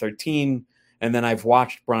 2013, and then I've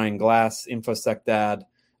watched Brian Glass, InfoSec Dad,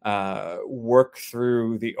 work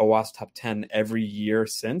through the OWASP Top 10 every year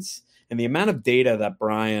since. And the amount of data that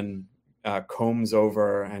Brian combs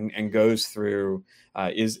over and goes through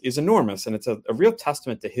is enormous. And it's a real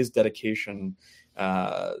testament to his dedication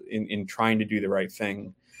in trying to do the right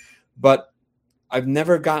thing. But I've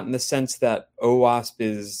never gotten the sense that OWASP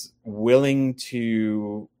is willing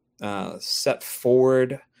to set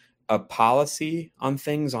forward a policy on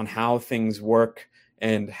things, on how things work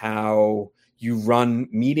and how you run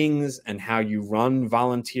meetings and how you run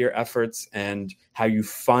volunteer efforts and how you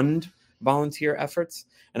fund volunteer efforts.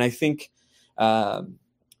 And I think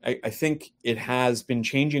I think it has been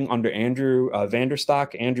changing under Andrew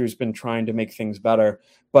Vanderstock. Andrew's been trying to make things better,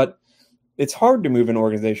 but it's hard to move an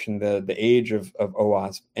organization the age of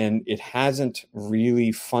OWASP, and it hasn't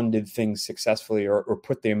really funded things successfully or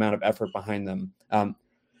put the amount of effort behind them.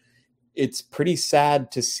 It's pretty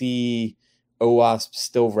sad to see OWASP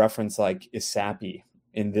still reference like ISAPI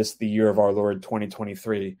in the year of our Lord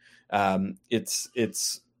 2023.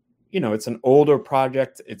 It's an older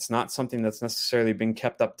project. It's not something that's necessarily been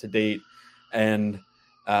kept up to date, and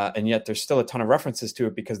yet there's still a ton of references to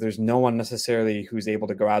it because there's no one necessarily who's able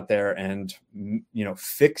to go out there and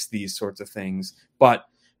fix these sorts of things. But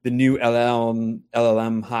the new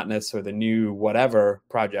LLM hotness or the new whatever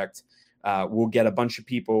project will get a bunch of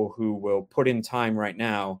people who will put in time right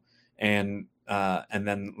now and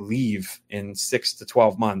then leave in 6 to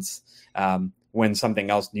 12 months when something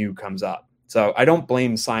else new comes up. So I don't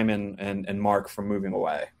blame Simon and Mark for moving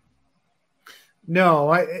away.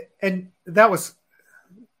 No, that was,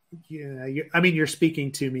 you're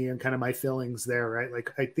speaking to me and kind of my feelings there, right?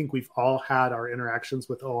 Like, I think we've all had our interactions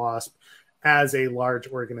with OWASP as a large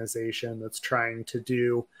organization that's trying to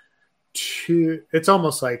do it's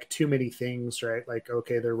almost like too many things, right? Like,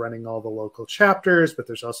 okay, they're running all the local chapters, but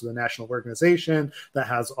there's also the national organization that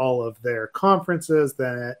has all of their conferences,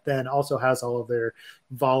 that then also has all of their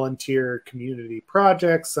volunteer community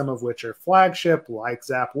projects, some of which are flagship, like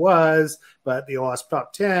ZAP was, but the OWASP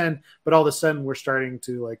Top 10. But all of a sudden, we're starting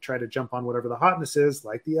to like try to jump on whatever the hotness is,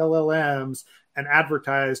 like the LLMs, and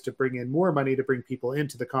advertise to bring in more money to bring people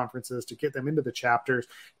into the conferences, to get them into the chapters.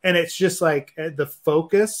 And it's just like the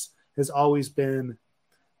focus has always been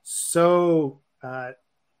so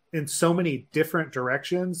in so many different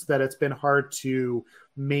directions that it's been hard to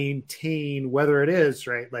maintain, whether it is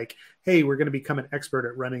right, like, hey, we're going to become an expert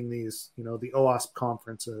at running these, the OWASP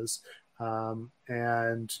conferences.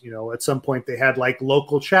 And at some point they had like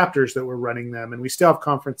local chapters that were running them, and we still have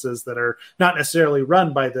conferences that are not necessarily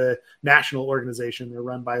run by the national organization. They're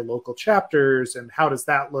run by local chapters. And how does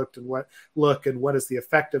that look, and what is the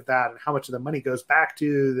effect of that, and how much of the money goes back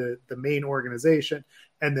to the main organization?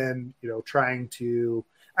 And then, trying to,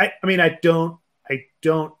 I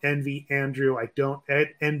don't envy Andrew. I don't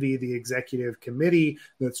envy the executive committee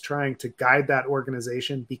that's trying to guide that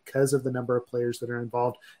organization because of the number of players that are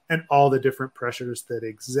involved and all the different pressures that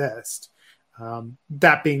exist.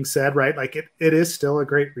 That being said, right, like it is still a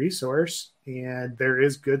great resource and there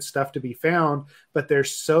is good stuff to be found, but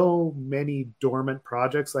there's so many dormant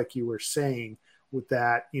projects, like you were saying, with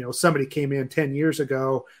that, somebody came in 10 years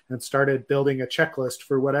ago and started building a checklist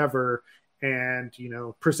for whatever, and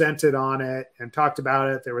presented on it and talked about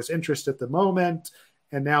it. There was interest at the moment,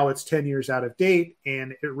 and now it's 10 years out of date,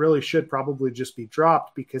 and it really should probably just be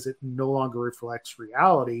dropped because it no longer reflects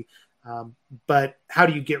reality. But how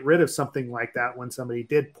do you get rid of something like that when somebody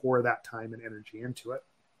did pour that time and energy into it?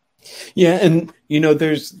 Yeah, and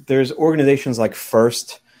there's organizations like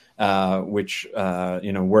FIRST, which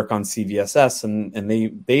work on CVSS,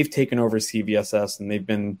 and they've taken over CVSS, and they've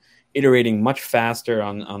been iterating much faster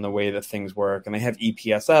on the way that things work, and they have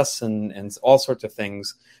EPSS and all sorts of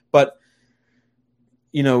things. But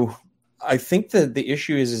I think that the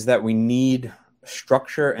issue is that we need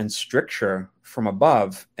structure and stricture from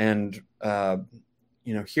above, and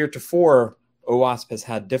heretofore OWASP has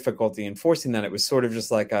had difficulty enforcing that. It was sort of just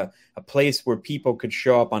like a place where people could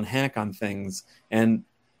show up on hack on things, and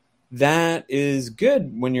that is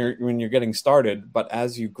good when you're getting started. But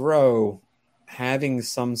as you grow, having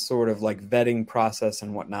some sort of like vetting process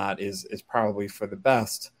and whatnot is probably for the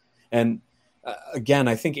best. And again,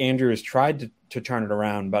 I think Andrew has tried to turn it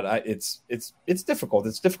around, but it's difficult.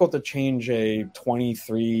 It's difficult to change a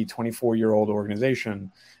 23, 24-year-old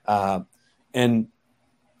organization. And,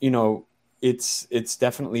 it's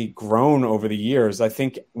definitely grown over the years. I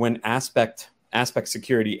think when Aspect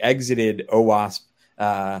Security exited OWASP,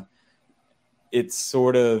 it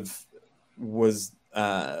sort of was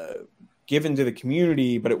given to the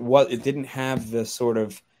community, but it didn't have the sort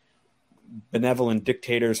of benevolent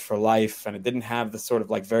dictators for life, and it didn't have the sort of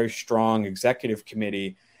like very strong executive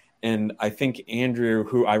committee. And I think Andrew,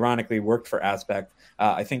 who ironically worked for Aspect,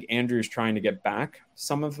 I think Andrew's trying to get back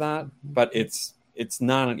some of that, but it's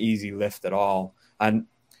not an easy lift at all. And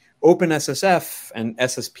OpenSSF and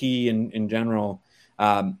SSP in general,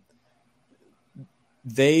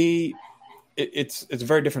 it's a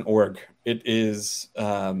very different org. It is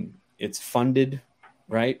it's funded,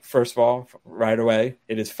 right? First of all, right away,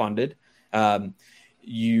 it is funded.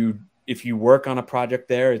 If you work on a project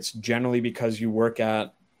there, it's generally because you work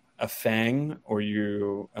at a FANG or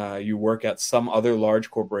you work at some other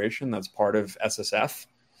large corporation that's part of SSF.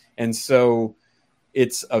 And so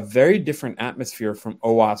it's a very different atmosphere from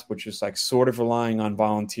OWASP, which is like sort of relying on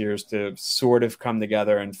volunteers to sort of come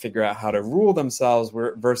together and figure out how to rule themselves,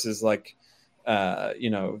 versus like,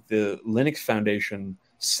 the Linux Foundation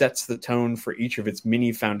sets the tone for each of its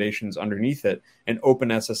mini foundations underneath it. And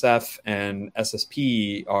OpenSSF and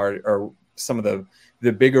SSP are some of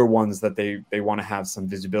the bigger ones that they want to have some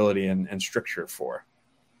visibility and stricture for.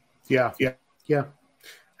 Yeah.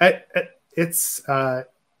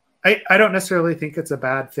 I don't necessarily think it's a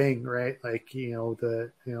bad thing, right? Like,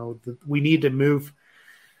 we need to move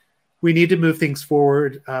things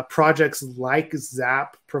forward. Projects like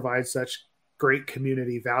ZAP provide such great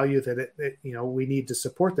community value that we need to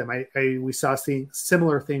support them. We saw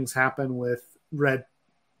similar things happen with Red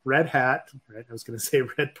Hat, right? I was going to say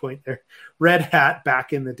Red Point there. Red Hat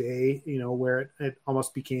back in the day, where it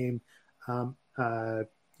almost became, an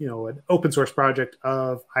open source project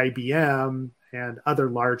of IBM and other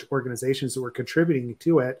large organizations that were contributing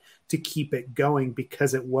to it to keep it going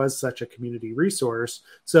because it was such a community resource.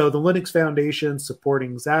 So the Linux Foundation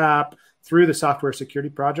supporting ZAP through the Software Security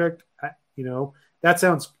Project, that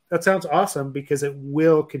sounds awesome, because it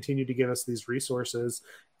will continue to give us these resources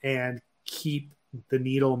and keep the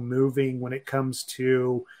needle moving when it comes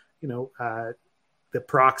to, the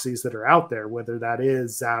proxies that are out there, whether that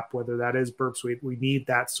is ZAP, whether that is Burp Suite. We need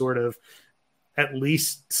that sort of at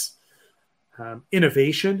least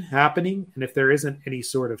innovation happening. And if there isn't any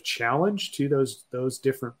sort of challenge to those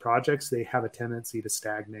different projects, they have a tendency to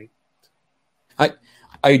stagnate.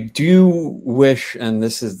 I do wish, and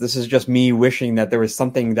this is just me wishing, that there was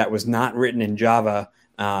something that was not written in Java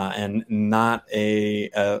and not a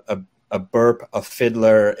Burp, a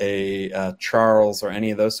Fiddler, a Charles, or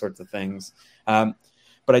any of those sorts of things.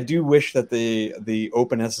 But I do wish that the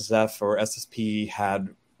OpenSSF or SSP had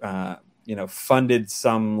funded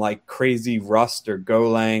some like crazy Rust or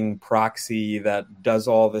Golang proxy that does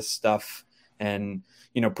all this stuff and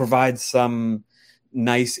provides some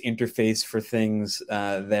nice interface for things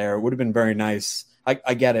there. It would have been very nice.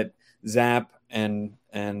 I get it. ZAP and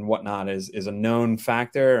whatnot is a known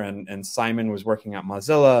factor, and Simon was working at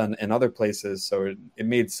Mozilla and other places, so it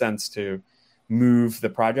made sense to move the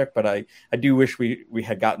project. But I do wish we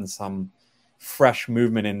had gotten some fresh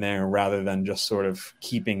movement in there rather than just sort of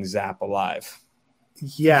keeping ZAP alive.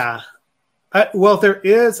 Yeah. Well, there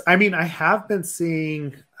is. I mean, I have been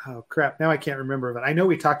seeing. Oh crap! Now I can't remember, but I know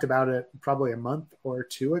we talked about it probably a month or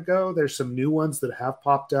two ago. There's some new ones that have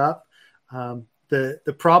popped up.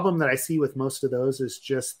 The problem that I see with most of those is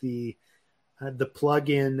just the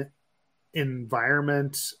plugin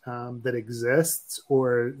environment that exists,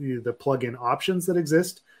 or the plugin options that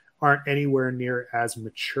exist aren't anywhere near as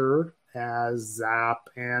mature as ZAP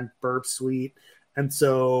and Burp Suite, and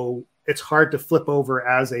so it's hard to flip over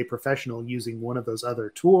as a professional using one of those other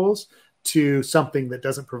tools to something that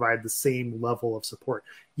doesn't provide the same level of support.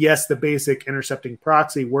 Yes, the basic intercepting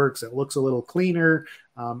proxy works. It looks a little cleaner.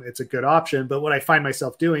 It's a good option. But what I find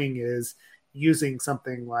myself doing is using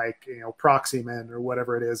something like Proxyman or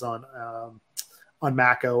whatever it is on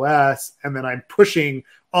Mac OS, and then I'm pushing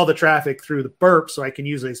all the traffic through the Burp so I can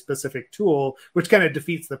use a specific tool, which kind of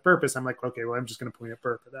defeats the purpose. I'm like, okay, well, I'm just going to point at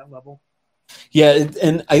Burp at that level. Yeah,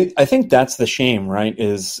 and I think that's the shame, right?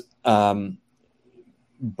 Is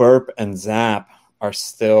Burp and ZAP are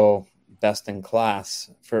still best in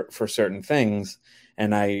class for certain things.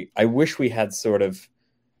 And I wish we had sort of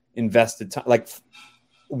invested time, like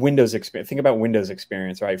Windows experience. Think about Windows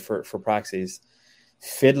experience, right? For proxies.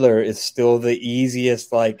 Fiddler is still the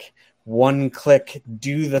easiest, like one click,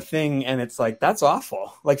 do the thing. And it's like, that's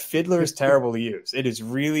awful. Like Fiddler is terrible to use. It is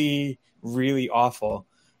really, really awful.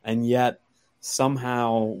 And yet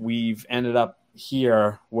somehow we've ended up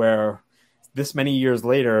here where this many years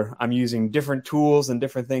later, I'm using different tools and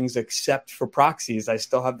different things, except for proxies. I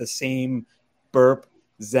still have the same burp,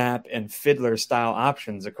 zap, and Fiddler style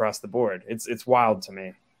options across the board. It's wild to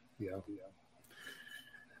me. Yeah.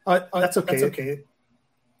 That's okay. That's okay.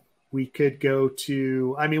 We could go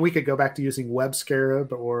back to using Web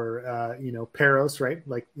Scarab or, Peros, right?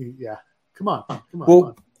 Like, yeah, come on.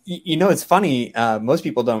 Well, it's funny. Most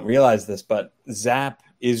people don't realize this, but Zap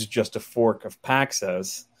is just a fork of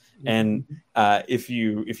Paxos. And if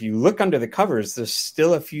you look under the covers, there's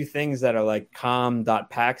still a few things that are like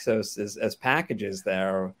com.paxos as packages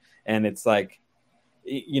there. And it's like,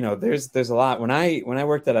 there's a lot. When I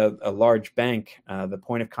worked at a large bank, the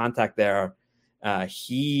point of contact there,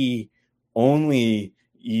 he only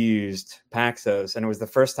used Paxos, and it was the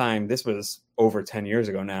first time. This was over 10 years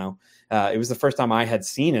ago now. It was the first time I had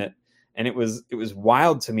seen it, and it was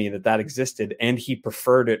wild to me that existed, and he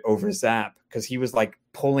preferred it over Zap because he was like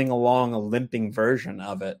pulling along a limping version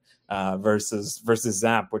of it versus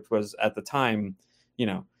Zap, which was at the time,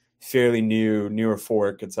 fairly newer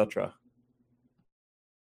fork, etc.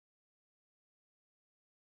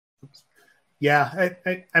 Yeah,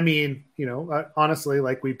 I mean, honestly,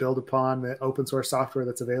 like we build upon the open source software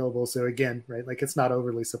that's available. So again, right, like it's not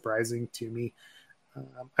overly surprising to me.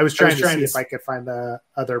 I was trying to see if I could find the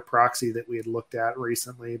other proxy that we had looked at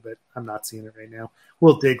recently, but I'm not seeing it right now.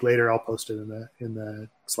 We'll dig later. I'll post it in the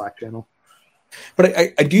Slack channel. But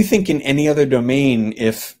I do think in any other domain,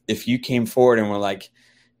 if you came forward and were like,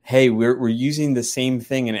 hey, we're using the same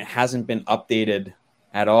thing and it hasn't been updated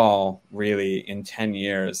at all really in 10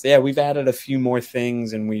 years. Yeah, we've added a few more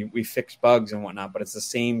things and we fixed bugs and whatnot, but it's the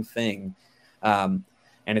same thing.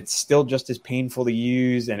 And it's still just as painful to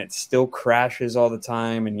use and it still crashes all the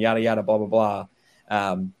time and yada, yada, blah, blah,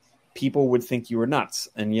 blah. People would think you were nuts.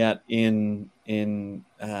 And yet in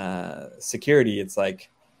security, it's like,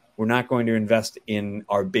 we're not going to invest in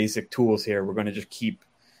our basic tools here. We're going to just keep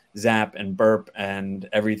Zap and Burp and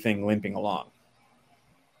everything limping along.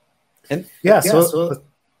 And so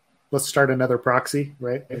let's start another proxy,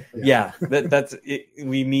 right? Yeah, that's it.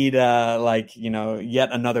 We need yet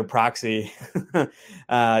another proxy.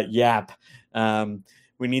 Yap.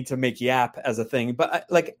 We need to make Yap as a thing. But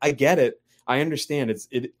I get it. I understand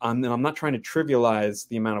I'm not trying to trivialize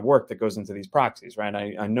the amount of work that goes into these proxies, right?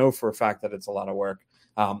 I know for a fact that it's a lot of work.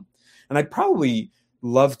 And I'd probably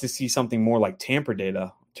love to see something more like tamper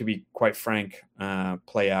data, to be quite frank,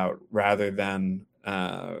 play out rather than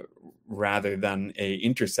a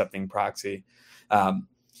intercepting proxy.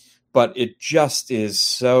 But it just is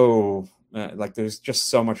so there's just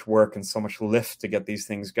so much work and so much lift to get these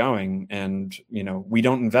things going. And, we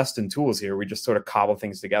don't invest in tools here. We just sort of cobble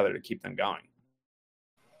things together to keep them going.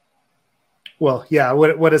 Well, yeah.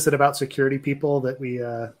 What is it about security people that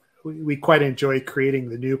we quite enjoy creating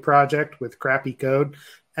the new project with crappy code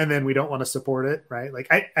and then we don't want to support it, right? Like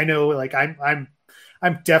I know, like I'm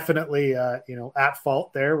definitely, at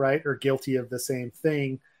fault there, right? Or guilty of the same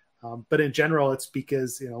thing. But in general, it's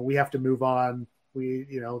because, we have to move on.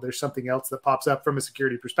 There's something else that pops up from a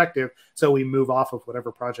security perspective. So we move off of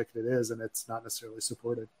whatever project it is, and it's not necessarily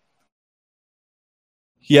supported.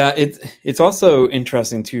 Yeah, it's also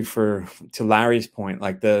interesting too, to Larry's point,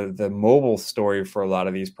 like the mobile story for a lot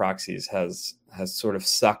of these proxies has sort of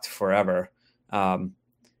sucked forever. And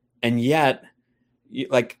yet,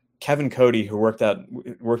 like, Kevin Cody, who worked at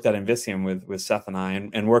Invisium with Seth and I,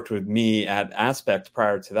 and worked with me at Aspect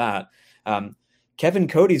prior to that. Kevin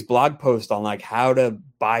Cody's blog post on like how to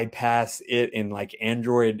bypass it in like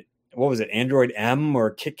Android, what was it, Android M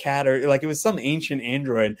or KitKat, or like it was some ancient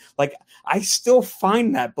Android. Like I still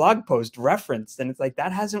find that blog post referenced, and it's like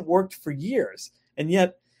that hasn't worked for years, and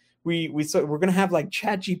yet we're going to have like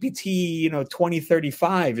ChatGPT,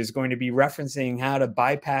 2035 is going to be referencing how to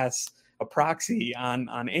bypass a proxy on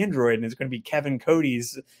Android, and it's going to be Kevin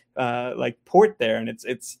Cody's port there, and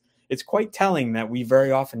it's quite telling that we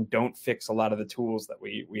very often don't fix a lot of the tools that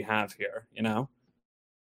we have here.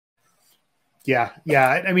 Yeah.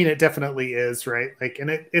 I mean, it definitely is, right? Like,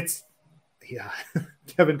 and it's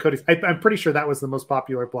Kevin Cody. I'm pretty sure that was the most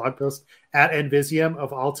popular blog post at Invisium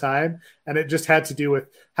of all time, and it just had to do with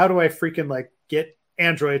how do I freaking like get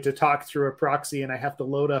Android to talk through a proxy, and I have to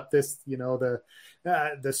load up this,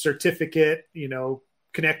 the certificate,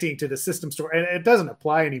 connecting to the system store, and it doesn't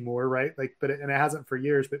apply anymore, right? Like, and it hasn't for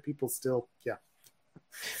years, but people still, yeah.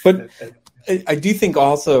 But I do think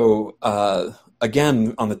also,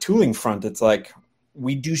 again, on the tooling front, it's like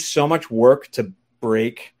we do so much work to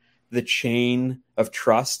break the chain of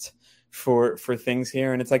trust for things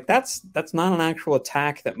here. And it's like, that's not an actual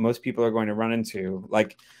attack that most people are going to run into.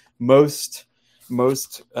 Like most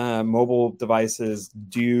mobile devices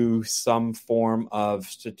do some form of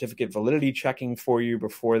certificate validity checking for you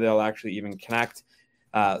before they'll actually even connect.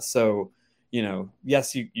 So,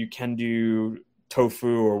 yes, you can do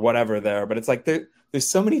tofu or whatever there, but it's like there's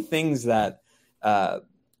so many things that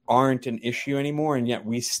aren't an issue anymore, and yet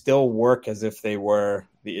we still work as if they were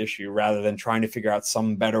the issue rather than trying to figure out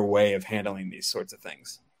some better way of handling these sorts of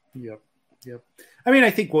things. Yep. I mean,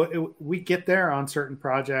 I think we get there on certain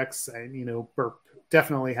projects, and Burp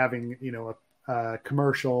definitely having a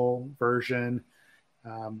commercial version,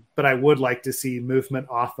 but I would like to see movement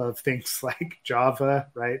off of things like Java,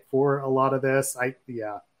 right? For a lot of this,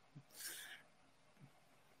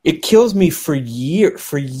 It kills me for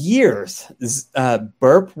years.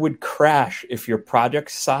 Burp would crash if your project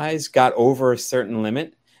size got over a certain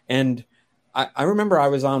limit. And I remember I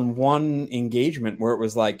was on one engagement where it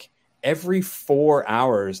was like every 4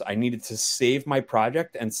 hours I needed to save my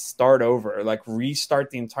project and start over, like restart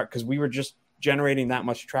the entire, because we were just generating that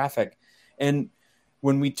much traffic. And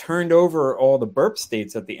when we turned over all the Burp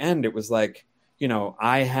states at the end, it was like,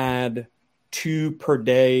 I had 2 per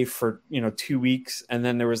day for 2 weeks, and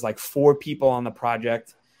then there was like 4 people on the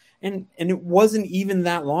project, and it wasn't even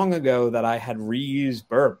that long ago that I had reused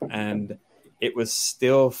Burp, and it was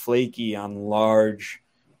still flaky on large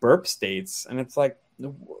Burp states. And it's like,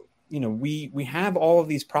 we have all of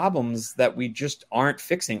these problems that we just aren't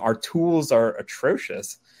fixing. Our tools are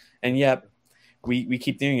atrocious, and yet we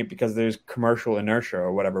keep doing it because there's commercial inertia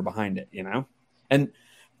or whatever behind it, And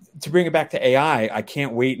to bring it back to AI, I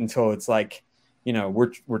can't wait until it's like,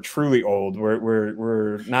 we're truly old.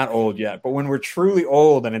 We're not old yet, but when we're truly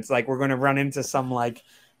old, and it's like we're going to run into some like,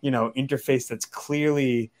 interface that's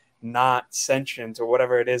clearly not sentient or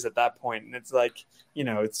whatever it is at that point, and it's like,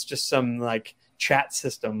 it's just some like chat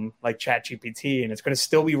system like ChatGPT, and it's going to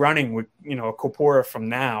still be running with a corpora from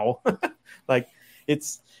now. Like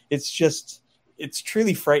it's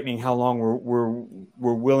truly frightening how long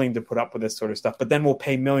we're willing to put up with this sort of stuff, but then we'll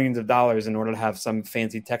pay millions of dollars in order to have some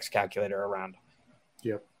fancy text calculator around.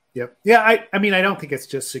 Yep. Yeah. I mean, I don't think it's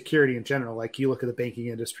just security in general. Like you look at the banking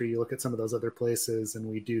industry, you look at some of those other places, and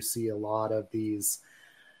we do see a lot of these.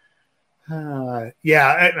 I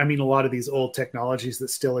mean, a lot of these old technologies that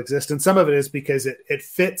still exist, and some of it is because it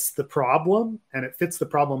fits the problem, and it fits the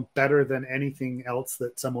problem better than anything else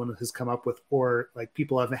that someone has come up with, or like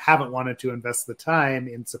people haven't wanted to invest the time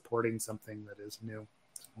in supporting something that is new.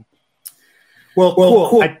 Well,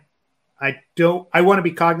 cool. I want to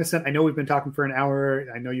be cognizant. I know we've been talking for an hour.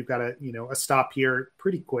 I know you've got a stop here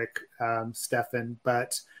pretty quick, Stefan,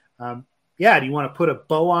 but do you want to put a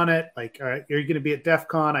bow on it? Like, are you going to be at DEF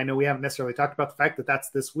CON? I know we haven't necessarily talked about the fact that that's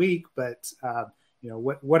this week, but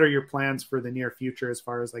what are your plans for the near future as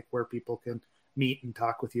far as like where people can meet and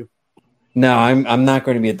talk with you? No, I'm not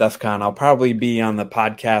going to be at DEF CON. I'll probably be on the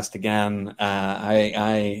podcast again.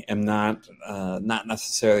 I am not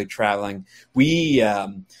necessarily traveling. We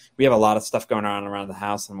have a lot of stuff going on around the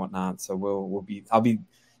house and whatnot, so I'll be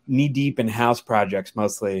knee deep in house projects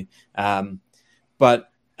mostly. But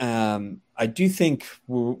I do think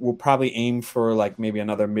we'll probably aim for like maybe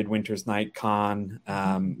another Midwinter's Night Con.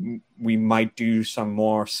 We might do some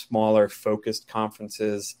more smaller focused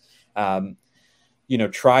conferences.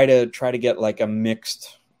 Try to get like a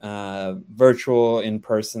mixed virtual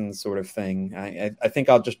in-person sort of thing. I think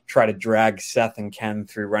I'll just try to drag Seth and Ken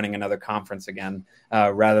through running another conference again,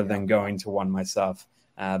 rather than going to one myself.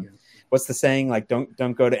 What's the saying? Like,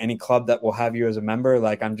 don't go to any club that will have you as a member.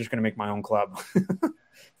 Like, I'm just going to make my own club.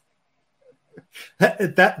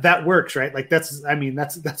 That works, right? Like that's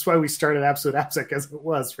why we started Absolute AppSec as it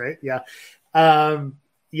was, right? Yeah.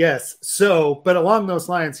 Yes. So, but along those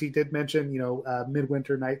lines, he did mention,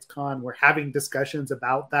 Midwinter Nights Con. We're having discussions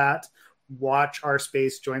about that. Watch our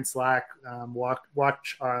space, join Slack,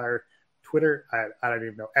 watch our Twitter. I don't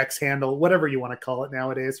even know, X handle, whatever you want to call it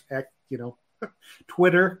nowadays.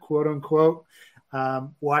 Twitter, quote unquote.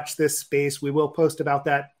 Watch this space. We will post about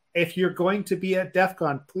that. If you're going to be at DEF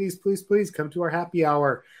CON, please come to our happy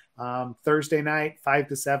hour Thursday night, 5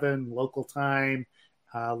 to 7 local time.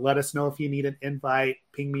 Let us know if you need an invite.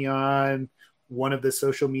 Ping me on one of the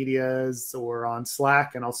social medias or on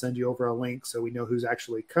Slack, and I'll send you over a link so we know who's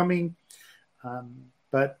actually coming.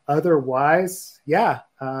 But otherwise,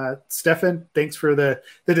 Stefan, thanks for the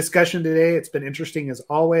discussion today. It's been interesting as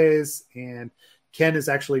always. And Ken is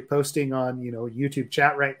actually posting on, YouTube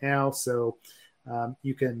chat right now. So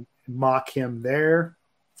you can mock him there.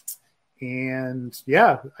 And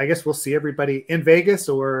yeah, I guess we'll see everybody in Vegas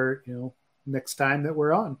or, next time that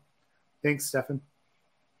we're on. Thanks, Stefan.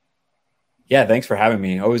 Yeah, thanks for having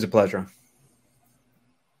me. Always a pleasure.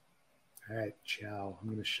 All right, ciao. I'm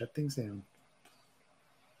going to shut things down.